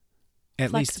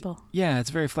Flexible. It's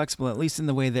very flexible, at least in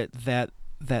the way that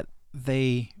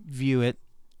they view it,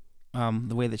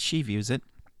 the way that she views it,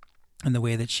 and the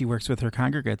way that she works with her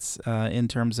congregates in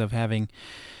terms of having,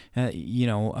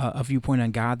 a viewpoint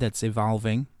on God that's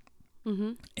evolving.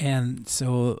 Mm-hmm. And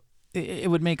so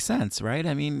it would make sense, right?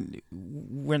 I mean,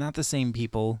 we're not the same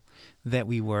people that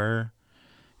we were,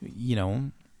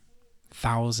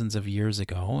 thousands of years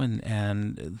ago,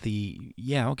 and the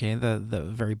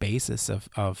very basis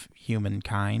of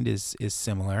humankind is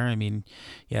similar. I mean,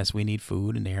 yes, we need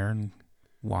food and air and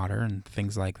water and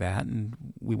things like that, and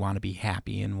we want to be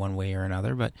happy in one way or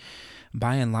another, but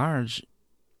by and large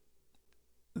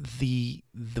the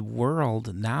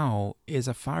world now is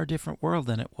a far different world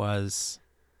than it was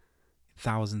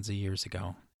thousands of years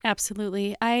ago.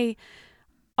 Absolutely. I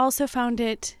also found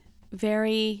it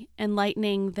very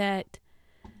enlightening that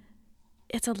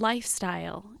it's a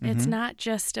lifestyle. Mm-hmm. It's not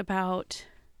just about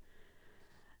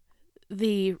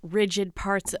the rigid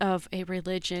parts of a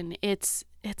religion. It's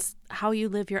how you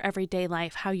live your everyday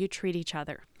life, how you treat each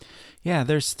other. Yeah,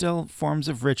 there's still forms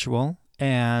of ritual,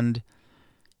 and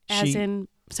as in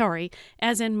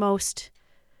most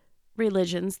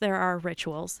religions, there are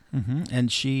rituals. Mm-hmm.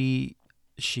 And she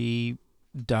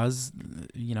does,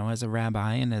 as a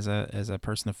rabbi and as a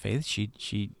person of faith,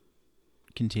 she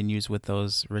continues with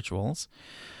those rituals.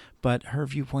 But her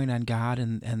viewpoint on God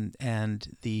and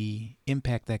the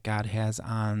impact that God has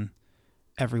on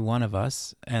every one of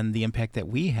us and the impact that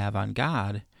we have on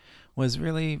God was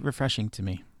really refreshing to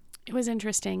me. It was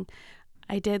interesting.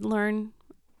 I did learn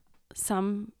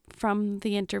some from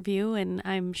the interview, and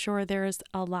I'm sure there's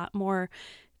a lot more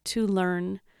to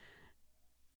learn.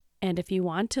 And if you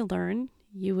want to learn,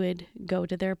 you would go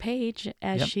to their page,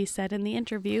 as she said in the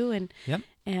interview,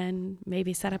 and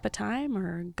maybe set up a time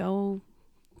or go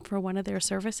for one of their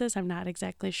services. I'm not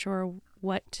exactly sure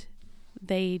what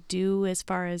they do as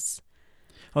far as...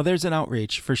 Oh, there's an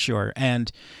outreach for sure.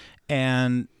 And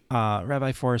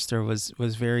Rabbi Forrester was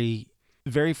very,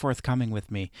 very forthcoming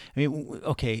with me. I mean,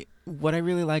 okay, what I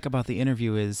really like about the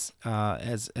interview is,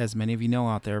 as many of you know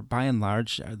out there, by and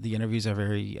large, the interviews are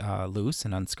very loose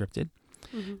and unscripted.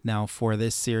 Mm-hmm. Now, for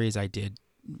this series, I did,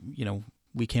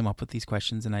 we came up with these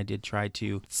questions, and I did try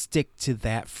to stick to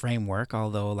that framework,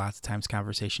 although lots of times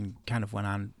conversation kind of went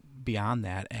on beyond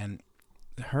that. And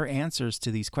her answers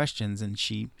to these questions, and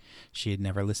she had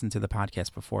never listened to the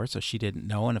podcast before, so she didn't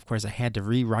know. And of course, I had to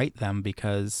rewrite them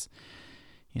because,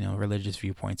 religious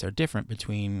viewpoints are different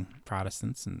between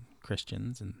Protestants and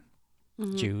Christians and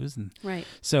mm-hmm. Jews. And right.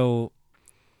 So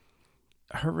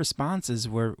her responses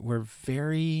were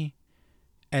very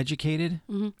educated,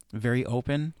 mm-hmm. very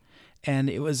open. And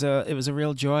it was a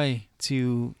real joy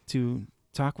to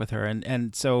talk with her.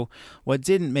 And so what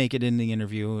didn't make it in the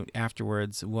interview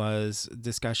afterwards was a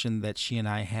discussion that she and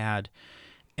I had.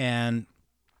 And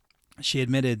she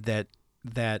admitted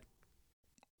that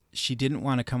she didn't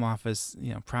want to come off as,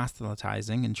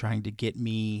 proselytizing and trying to get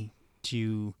me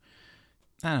to,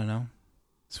 I don't know,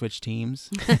 switch teams,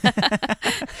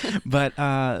 but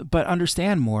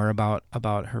understand more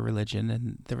about her religion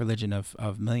and the religion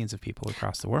of millions of people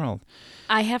across the world.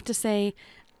 I have to say,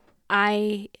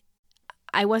 I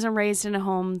wasn't raised in a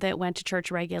home that went to church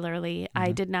regularly. Mm-hmm.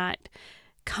 I did not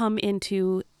come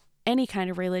into any kind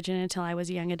of religion until I was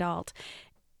a young adult.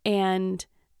 And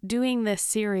doing this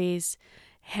series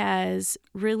has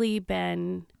really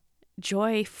been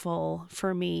joyful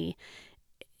for me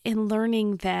in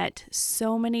learning that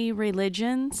so many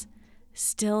religions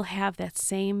still have that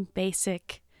same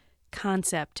basic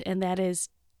concept, and that is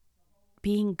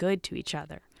being good to each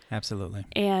other. Absolutely.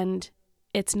 And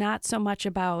it's not so much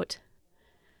about...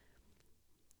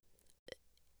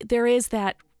 There is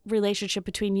that relationship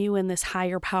between you and this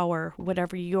higher power,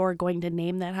 whatever you're going to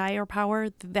name that higher power.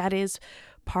 That is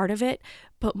part of it,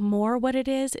 but more what it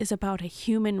is about a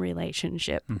human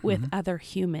relationship with other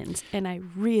humans. And I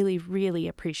really, really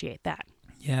appreciate that.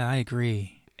 Yeah, I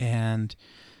agree. And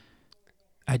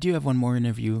I do have one more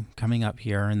interview coming up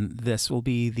here, and this will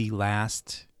be the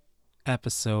last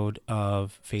episode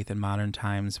of Faith in Modern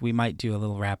Times. We might do a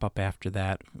little wrap up after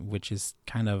that, which is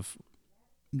kind of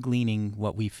gleaning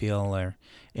what we feel are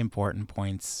important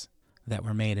points that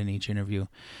were made in each interview.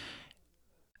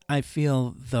 I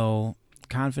feel, though,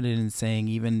 confident in saying,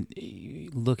 even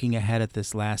looking ahead at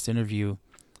this last interview,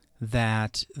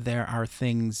 that there are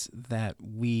things that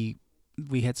we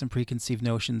had some preconceived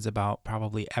notions about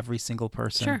probably every single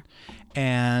person. Sure.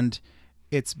 And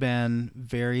it's been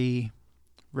very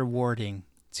rewarding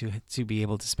to be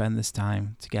able to spend this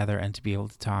time together and to be able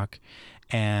to talk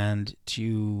and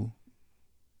to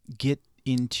get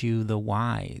into the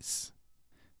whys.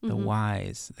 The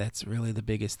whys. That's really the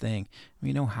biggest thing.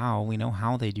 We know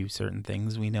how they do certain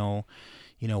things. We know,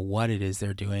 what it is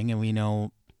they're doing, and we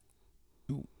know,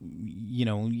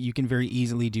 you can very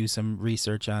easily do some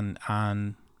research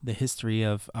on the history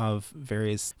of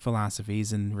various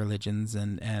philosophies and religions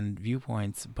and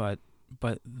viewpoints, but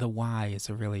the why is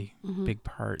a really big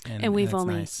part, and we've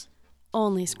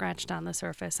only scratched on the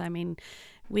surface. I mean,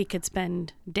 we could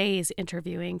spend days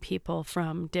interviewing people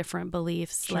from different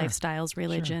beliefs, lifestyles,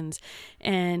 religions,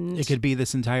 and it could be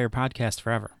this entire podcast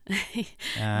forever.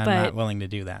 I'm not willing to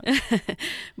do that.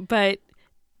 But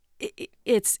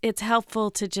it's helpful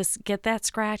to just get that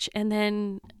scratch and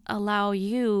then allow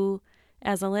you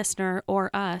as a listener or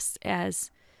us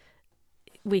as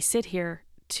we sit here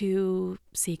to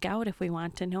seek out if we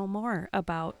want to know more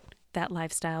about that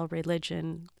lifestyle,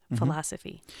 religion,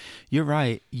 philosophy. You're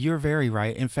right. You're very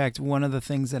right. In fact, one of the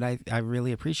things that I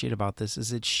really appreciate about this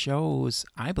is it shows,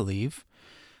 I believe,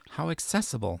 how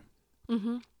accessible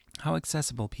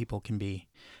people can be.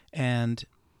 And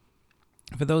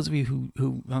for those of you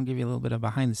who I'll give you a little bit of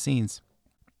behind the scenes.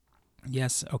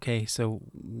 Yes, okay, so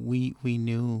we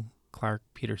knew Clark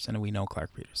Peterson, and we know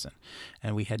Clark Peterson,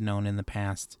 and we had known in the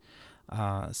past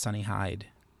Sonny Hyde.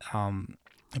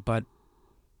 But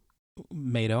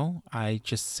Mado, I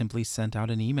just simply sent out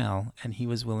an email, and he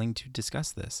was willing to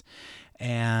discuss this.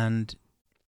 And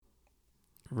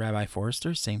Rabbi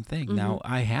Forrester, same thing. Now,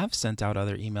 I have sent out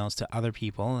other emails to other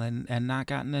people and not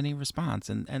gotten any response,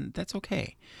 and that's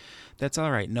okay. That's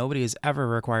all right. Nobody is ever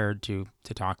required to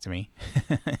talk to me.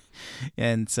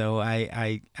 And so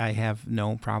I have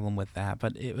no problem with that.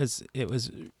 But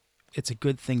it's a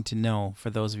good thing to know for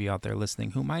those of you out there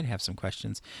listening who might have some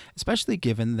questions, especially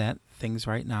given that things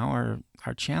right now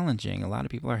are challenging. A lot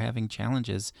of people are having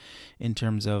challenges in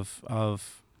terms of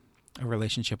a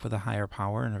relationship with a higher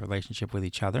power, and a relationship with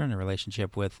each other, and a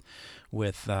relationship with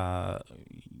the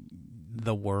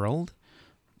world.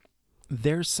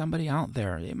 There's somebody out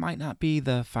there. It might not be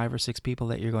the 5 or 6 people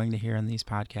that you're going to hear in these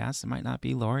podcasts. It might not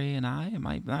be Lori and I. It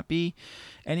might not be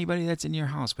anybody that's in your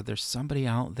house, but there's somebody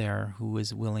out there who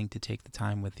is willing to take the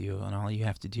time with you, and all you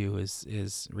have to do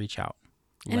is reach out.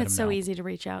 And it's so easy to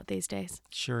reach out these days.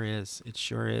 Sure is. It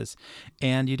sure is.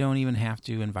 And you don't even have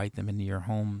to invite them into your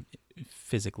home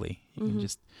physically. You can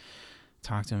just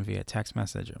talk to them via text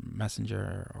message or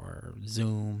messenger or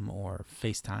Zoom or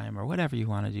FaceTime or whatever you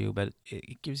want to do, but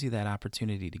it gives you that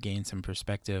opportunity to gain some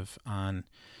perspective on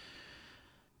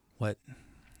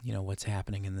what's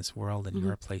happening in this world and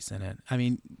your place in it. I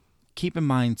mean, keep in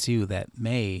mind too that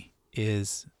May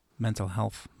is Mental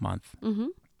Health Month.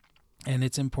 And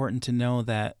it's important to know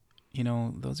that,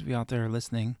 those of you out there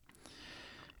listening,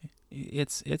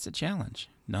 it's a challenge.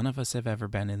 None of us have ever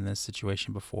been in this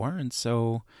situation before, and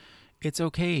so it's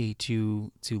okay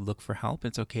to look for help.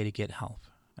 It's okay to get help.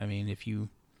 I mean, if you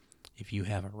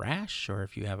have a rash, or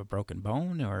if you have a broken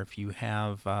bone, or if you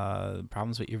have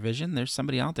problems with your vision, there's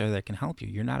somebody out there that can help you.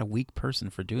 You're not a weak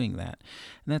person for doing that.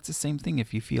 And that's the same thing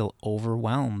if you feel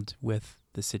overwhelmed with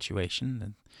the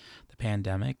situation, the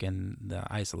pandemic, and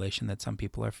the isolation that some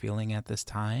people are feeling at this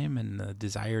time, and the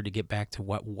desire to get back to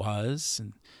what was,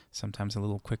 and sometimes a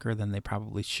little quicker than they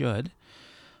probably should.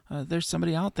 There's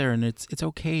somebody out there, and it's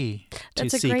okay to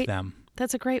seek them.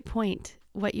 That's a great point,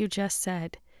 what you just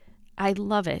said. I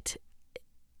love it.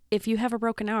 If you have a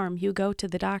broken arm, you go to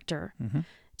the doctor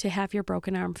to have your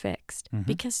broken arm fixed,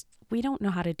 because we don't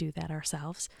know how to do that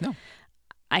ourselves. No.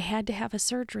 I had to have a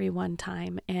surgery one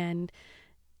time, and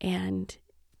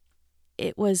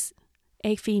it was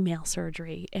a female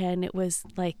surgery, and it was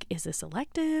like, is this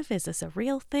elective? Is this a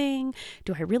real thing?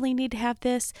 Do I really need to have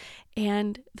this?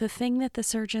 And the thing that the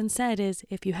surgeon said is,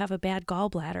 if you have a bad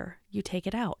gallbladder, you take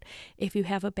it out. If you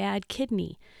have a bad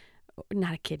kidney,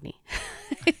 not a kidney,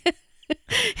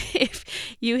 if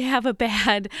you have a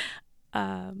bad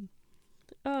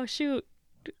appendix.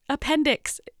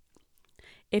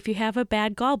 If you have a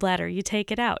bad gallbladder, you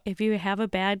take it out. If you have a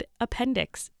bad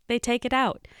appendix, they take it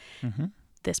out. Mm-hmm.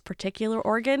 This particular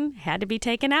organ had to be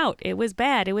taken out. It was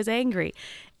bad. It was angry.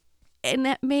 And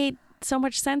that made so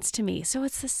much sense to me. So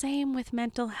it's the same with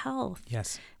mental health.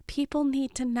 Yes. People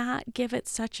need to not give it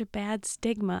such a bad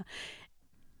stigma.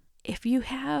 If you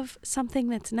have something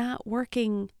that's not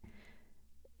working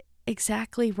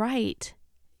exactly right,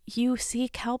 you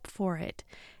seek help for it.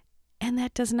 And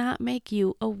that does not make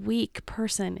you a weak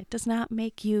person. It does not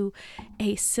make you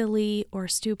a silly or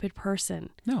stupid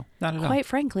person. No, not at all. Quite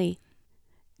frankly,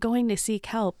 going to seek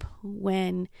help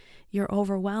when you're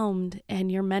overwhelmed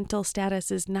and your mental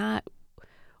status is not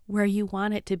where you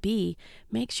want it to be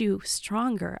makes you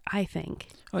stronger, I think.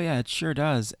 Oh, yeah, it sure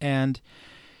does. And,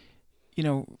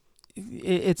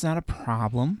 it's not a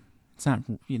problem. It's not,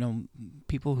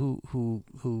 people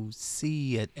who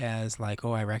see it as like,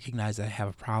 oh, I recognize I have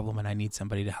a problem and I need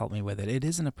somebody to help me with it. It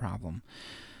isn't a problem.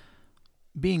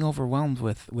 Being overwhelmed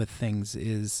with things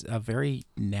is a very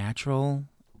natural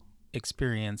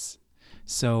experience.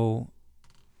 So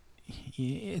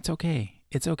it's okay.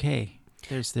 It's okay.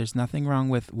 There's nothing wrong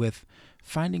with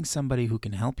finding somebody who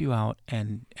can help you out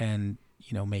and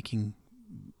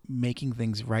making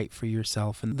things right for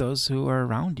yourself and those who are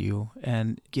around you,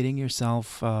 and getting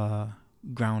yourself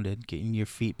grounded, getting your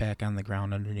feet back on the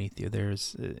ground underneath you.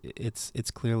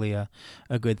 It's clearly a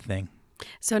good thing.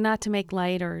 So not to make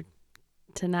light or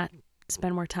to not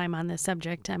spend more time on this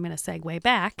subject, I'm going to segue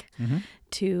back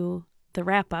to the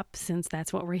wrap up, since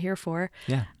that's what we're here for.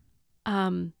 Yeah.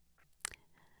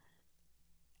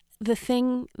 The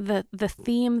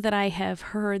theme that I have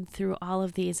heard through all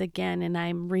of these, again, and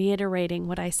I'm reiterating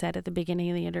what I said at the beginning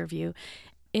of the interview,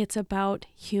 it's about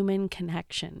human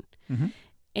connection. Mm-hmm.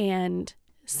 And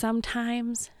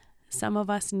sometimes some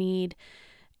of us need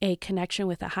a connection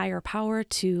with a higher power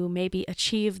to maybe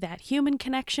achieve that human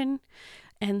connection.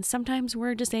 And sometimes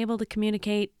we're just able to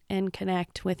communicate and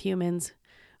connect with humans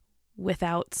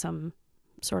without some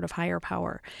sort of higher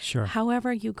power. Sure.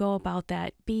 However you go about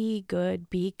that, be good,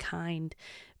 be kind,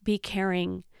 be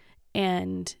caring,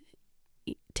 and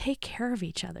take care of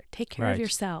each other. Take care of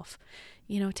yourself.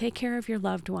 Take care of your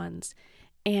loved ones,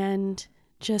 and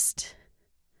just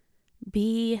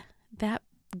be that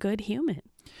good human.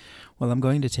 Well, I'm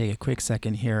going to take a quick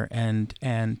second here and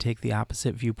take the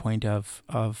opposite viewpoint of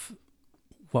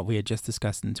what we had just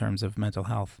discussed in terms of mental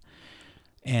health.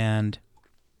 And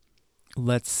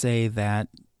let's say that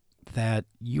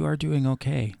you are doing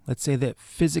okay. Let's say that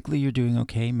physically you're doing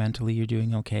okay, mentally you're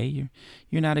doing okay.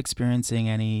 You're not experiencing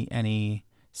any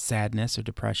sadness or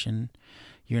depression.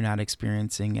 You're not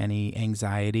experiencing any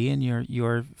anxiety, and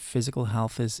your physical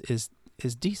health is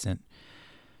decent.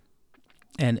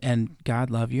 And God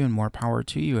love you and more power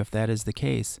to you if that is the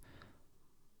case.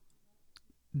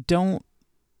 Don't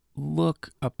look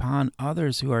upon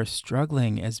others who are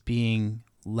struggling as being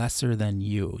lesser than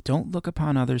you. Don't look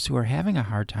upon others who are having a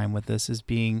hard time with this as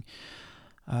being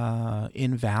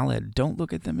invalid. Don't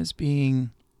look at them as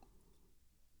being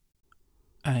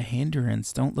a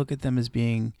hindrance. Don't look at them as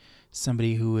being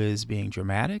somebody who is being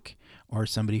dramatic or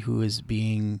somebody who is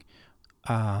being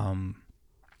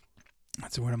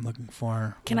that's the word I'm looking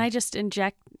for. Can I just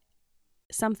inject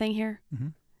something here? Mm-hmm.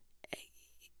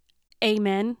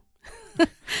 Amen.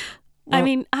 I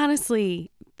mean,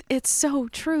 honestly, it's so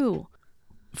true.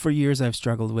 For years, I've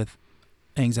struggled with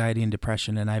anxiety and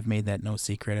depression, and I've made that no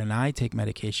secret. And I take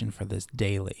medication for this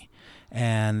daily.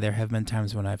 And there have been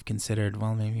times when I've considered,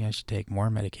 well, maybe I should take more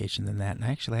medication than that. And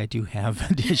actually, I do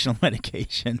have additional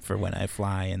medication for when I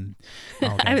fly and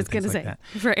all kinds I was of things going to like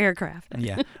say, that. for aircraft.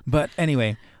 Yeah. But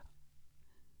anyway,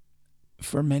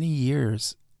 for many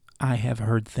years, I have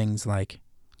heard things like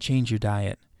change your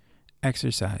diet,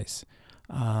 exercise,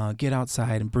 get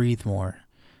outside and breathe more,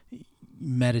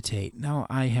 meditate. Now,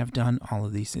 I have done all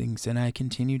of these things, and I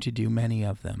continue to do many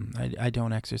of them. I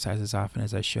don't exercise as often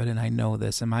as I should, and I know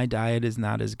this, and my diet is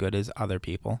not as good as other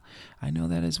people. I know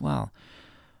that as well.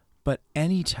 But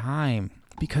any time,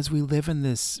 because we live in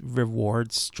this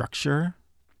reward structure,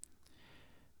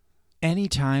 any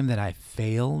time that I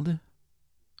failed,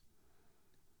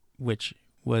 which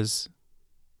was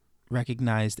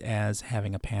recognized as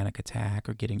having a panic attack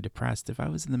or getting depressed, if I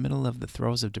was in the middle of the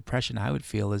throes of depression, I would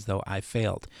feel as though I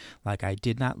failed, like I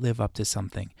did not live up to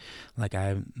something, like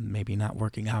I'm maybe not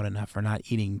working out enough or not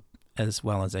eating as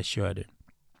well as I should.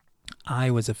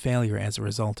 I was a failure as a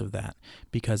result of that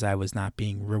because I was not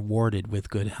being rewarded with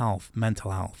good health,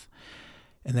 mental health.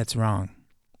 And that's wrong.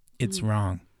 It's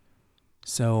wrong.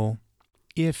 So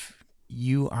if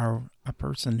you are a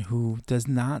person who does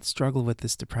not struggle with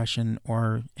this depression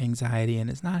or anxiety and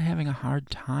is not having a hard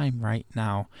time right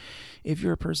now. If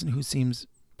you're a person who seems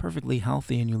perfectly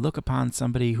healthy and you look upon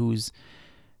somebody who's,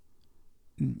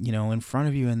 in front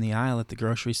of you in the aisle at the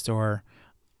grocery store,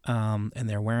 and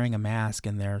they're wearing a mask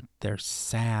and they're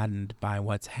saddened by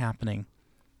what's happening,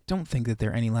 don't think that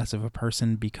they're any less of a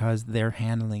person because they're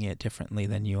handling it differently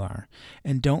than you are.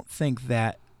 And don't think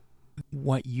that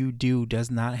what you do does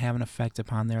not have an effect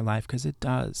upon their life, because it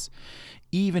does.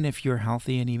 Even if you're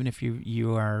healthy and even if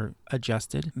you are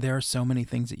adjusted, there are so many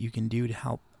things that you can do to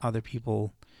help other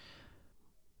people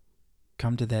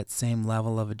come to that same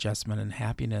level of adjustment and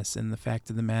happiness. And the fact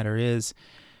of the matter is,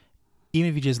 even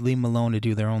if you just leave them alone to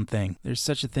do their own thing, there's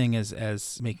such a thing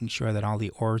as making sure that all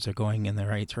the oars are going in the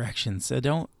right direction. So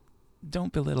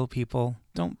don't belittle people.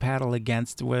 Don't paddle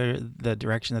against where the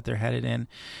direction that they're headed in.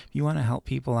 If you want to help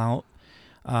people out,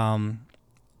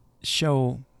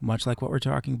 show, much like what we're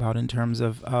talking about in terms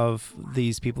of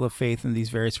these people of faith and these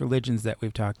various religions that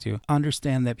we've talked to,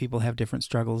 understand that people have different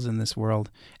struggles in this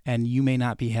world, and you may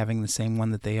not be having the same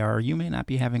one that they are, or you may not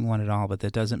be having one at all, but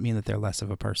that doesn't mean that they're less of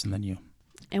a person than you.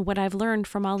 And what I've learned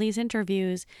from all these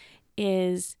interviews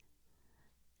is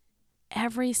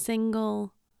every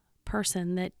single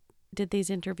person that did these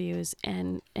interviews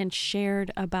and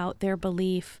shared about their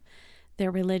belief,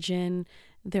 their religion,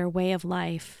 their way of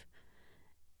life,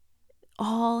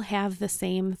 all have the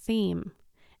same theme.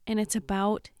 And it's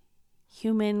about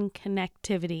human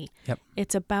connectivity. Yep.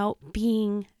 It's about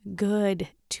being good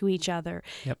to each other.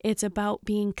 Yep. It's about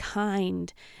being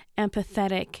kind,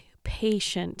 empathetic,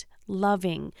 patient,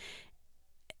 loving.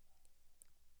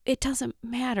 It doesn't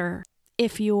matter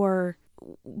if your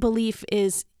belief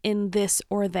is in this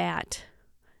or that.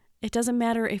 It doesn't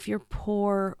matter if you're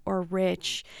poor or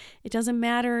rich. It doesn't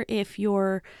matter if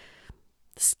your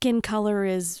skin color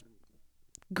is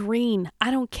green.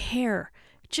 I don't care.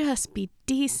 Just be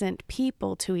decent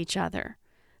people to each other.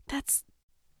 That's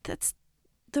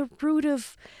the root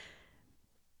of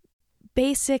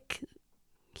basic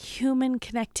human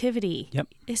connectivity. Yep.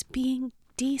 Is being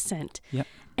decent. Yep.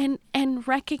 And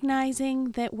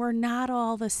recognizing that we're not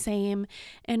all the same,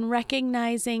 and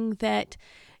recognizing that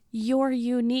your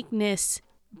uniqueness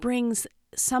brings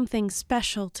something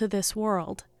special to this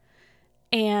world,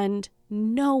 and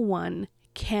no one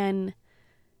can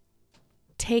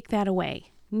take that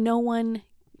away. No one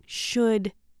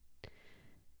should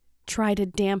try to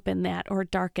dampen that or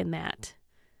darken that.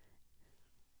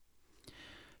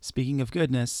 Speaking of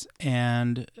goodness,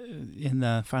 and in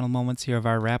the final moments here of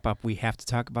our wrap-up, we have to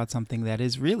talk about something that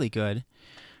is really good,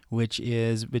 which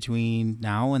is between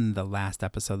now and the last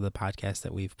episode of the podcast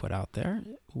that we've put out there,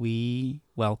 we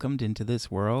welcomed into this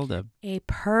world a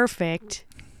perfect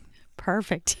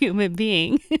human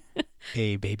being.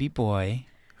 a baby boy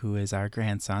who is our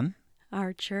grandson.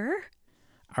 Archer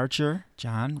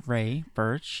John Ray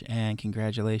Birch, and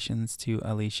congratulations to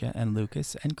Alicia and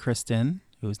Lucas and Kristen,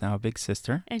 who's now a big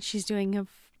sister. And she's doing a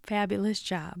fabulous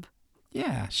job.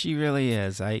 Yeah, she really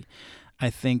is. I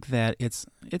think that it's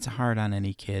hard on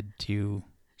any kid to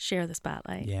share the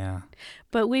spotlight. Yeah.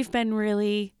 But we've been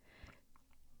really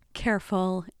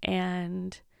careful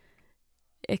and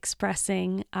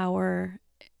expressing our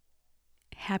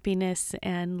happiness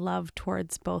and love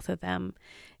towards both of them,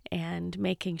 and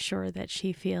making sure that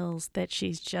she feels that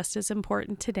she's just as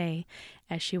important today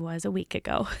as she was a week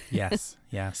ago. Yes.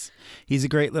 He's a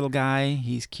great little guy.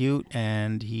 He's cute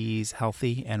and he's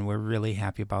healthy, and we're really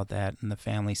happy about that. And the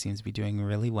family seems to be doing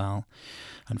really well.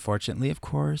 Unfortunately, of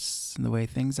course, the way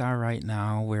things are right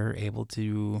now, we're able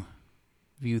to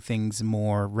view things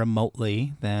more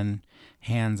remotely than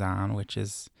hands-on, which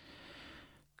is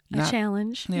a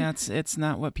challenge. Yeah, it's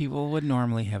not what people would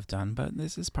normally have done, but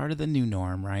this is part of the new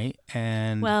norm, right?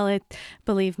 And well,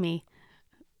 believe me,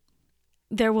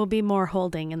 there will be more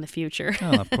holding in the future.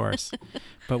 Oh, of course.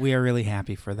 But we are really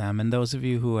happy for them. And those of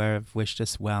you who have wished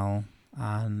us well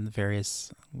on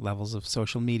various levels of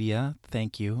social media,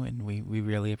 thank you, and we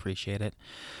really appreciate it.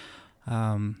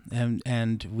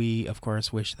 And we, of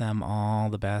course, wish them all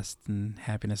the best and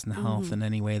happiness and health in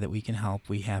any way that we can help.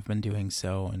 We have been doing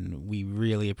so, and we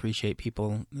really appreciate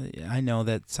people. I know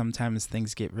that sometimes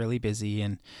things get really busy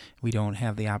and we don't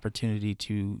have the opportunity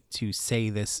to say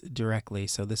this directly.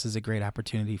 So this is a great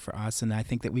opportunity for us, and I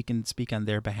think that we can speak on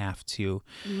their behalf too,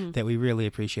 that we really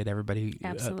appreciate everybody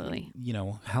absolutely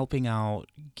helping out,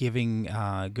 giving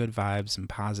good vibes and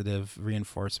positive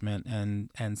reinforcement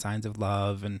and signs of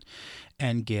love and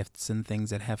gifts and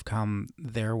things that have come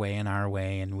their way and our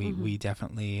way, and we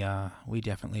definitely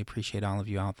appreciate all of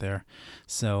you out there.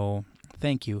 So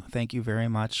thank you very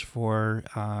much for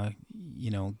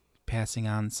passing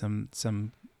on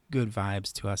some good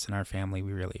vibes to us and our family.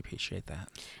 We really appreciate that.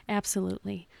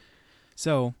 Absolutely.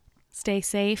 So stay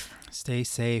safe. Stay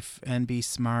safe and be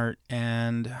smart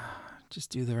and just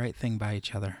do the right thing by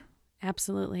each other.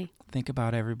 Absolutely. Think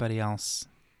about everybody else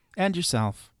and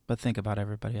yourself, but think about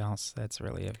everybody else. That's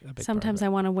really a big Sometimes part I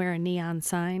want to wear a neon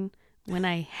sign when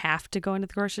I have to go into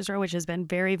the grocery store, which has been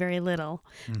very, very little,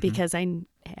 because I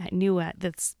knew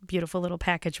this beautiful little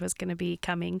package was going to be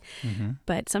coming.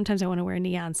 But sometimes I want to wear a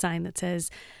neon sign that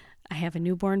says, I have a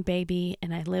newborn baby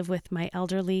and I live with my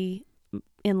elderly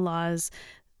in-laws.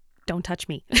 Don't touch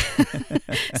me.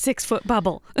 6-foot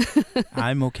bubble.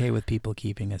 I'm okay with people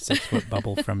keeping a 6-foot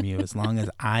bubble from you as long as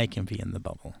I can be in the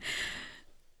bubble.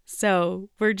 So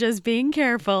we're just being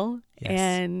careful. Yes.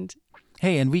 And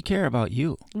hey, and we care about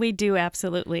you. We do,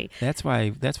 absolutely. That's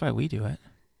why we do it.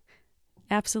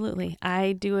 Absolutely.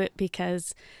 I do it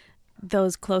because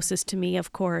those closest to me,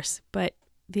 of course, but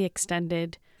the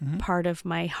extended part of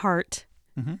my heart,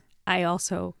 I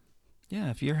also... Yeah,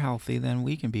 if you're healthy, then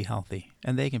we can be healthy,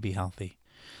 and they can be healthy.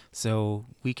 So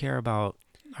we care about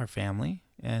our family,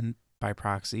 and by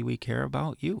proxy, we care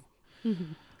about you.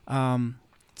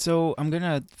 So I'm going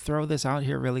to throw this out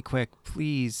here really quick.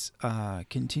 Please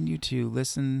continue to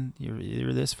listen.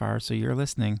 You're this far, so you're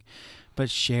listening. But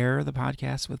share the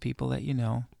podcast with people that you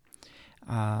know.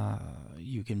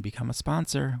 You can become a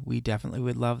sponsor. We definitely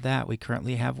would love that. We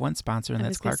currently have one sponsor, and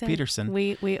that's Clark Peterson.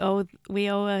 We owe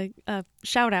a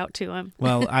shout out to him.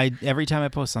 Well, every time I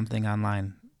post something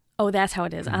online. Oh, that's how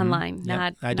it is, online.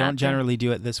 Yep. I don't generally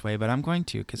do it this way, but I'm going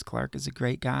to, because Clark is a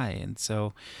great guy, and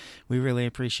so we really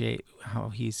appreciate how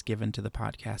he's given to the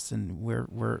podcast, and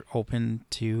we're open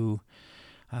to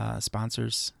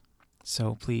sponsors.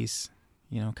 So please,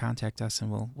 contact us,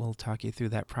 and we'll talk you through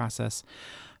that process.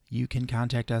 You can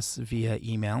contact us via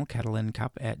email,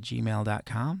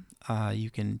 kettleandcup@gmail.com. You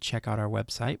can check out our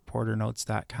website,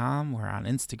 PorterNotes.com. We're on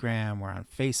Instagram. We're on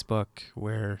Facebook.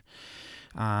 We're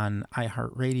on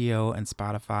iHeartRadio and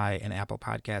Spotify and Apple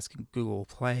Podcasts, Google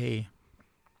Play.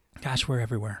 Gosh, we're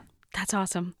everywhere. That's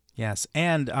awesome. Yes,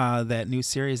 and that new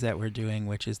series that we're doing,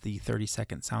 which is the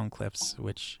 30-second sound clips,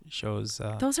 which shows...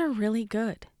 those are really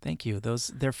good. Thank you.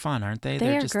 They're fun, aren't they?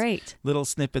 They're just great. Little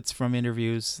snippets from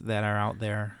interviews that are out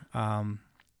there.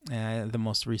 The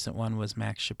most recent one was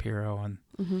Max Shapiro, and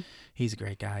he's a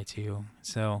great guy, too.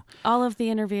 So all of the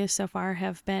interviews so far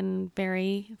have been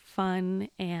very fun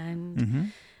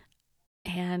and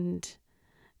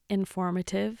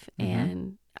informative,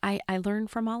 and I learn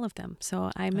from all of them.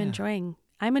 So I'm enjoying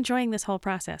this whole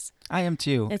process. I am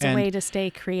too. It's a way to stay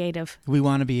creative. We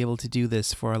want to be able to do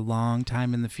this for a long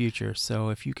time in the future. So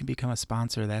if you can become a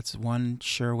sponsor, that's one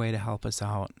sure way to help us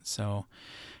out. So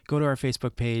go to our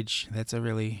Facebook page. That's a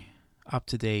really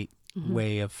up-to-date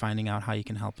way of finding out how you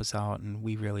can help us out. And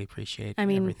we really appreciate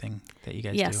everything that you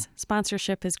guys do. Yes,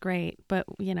 sponsorship is great. But,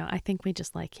 I think we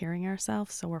just like hearing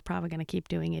ourselves. So we're probably going to keep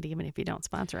doing it even if you don't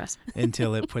sponsor us.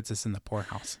 Until it puts us in the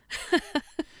poorhouse.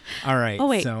 All right. Oh,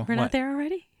 wait, so we're not there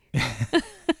already?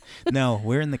 No,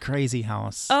 we're in the crazy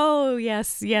house. Oh,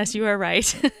 yes, you are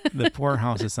right. The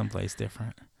poorhouse is someplace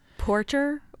different.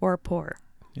 Porter or poor?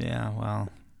 Yeah, well.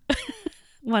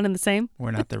 One and the same?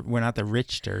 We're not the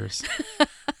Richters.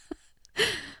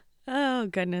 Oh,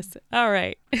 goodness. All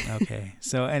right. Okay.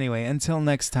 So anyway, until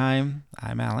next time,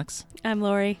 I'm Alex. I'm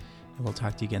Lori. And we'll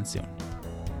talk to you again soon.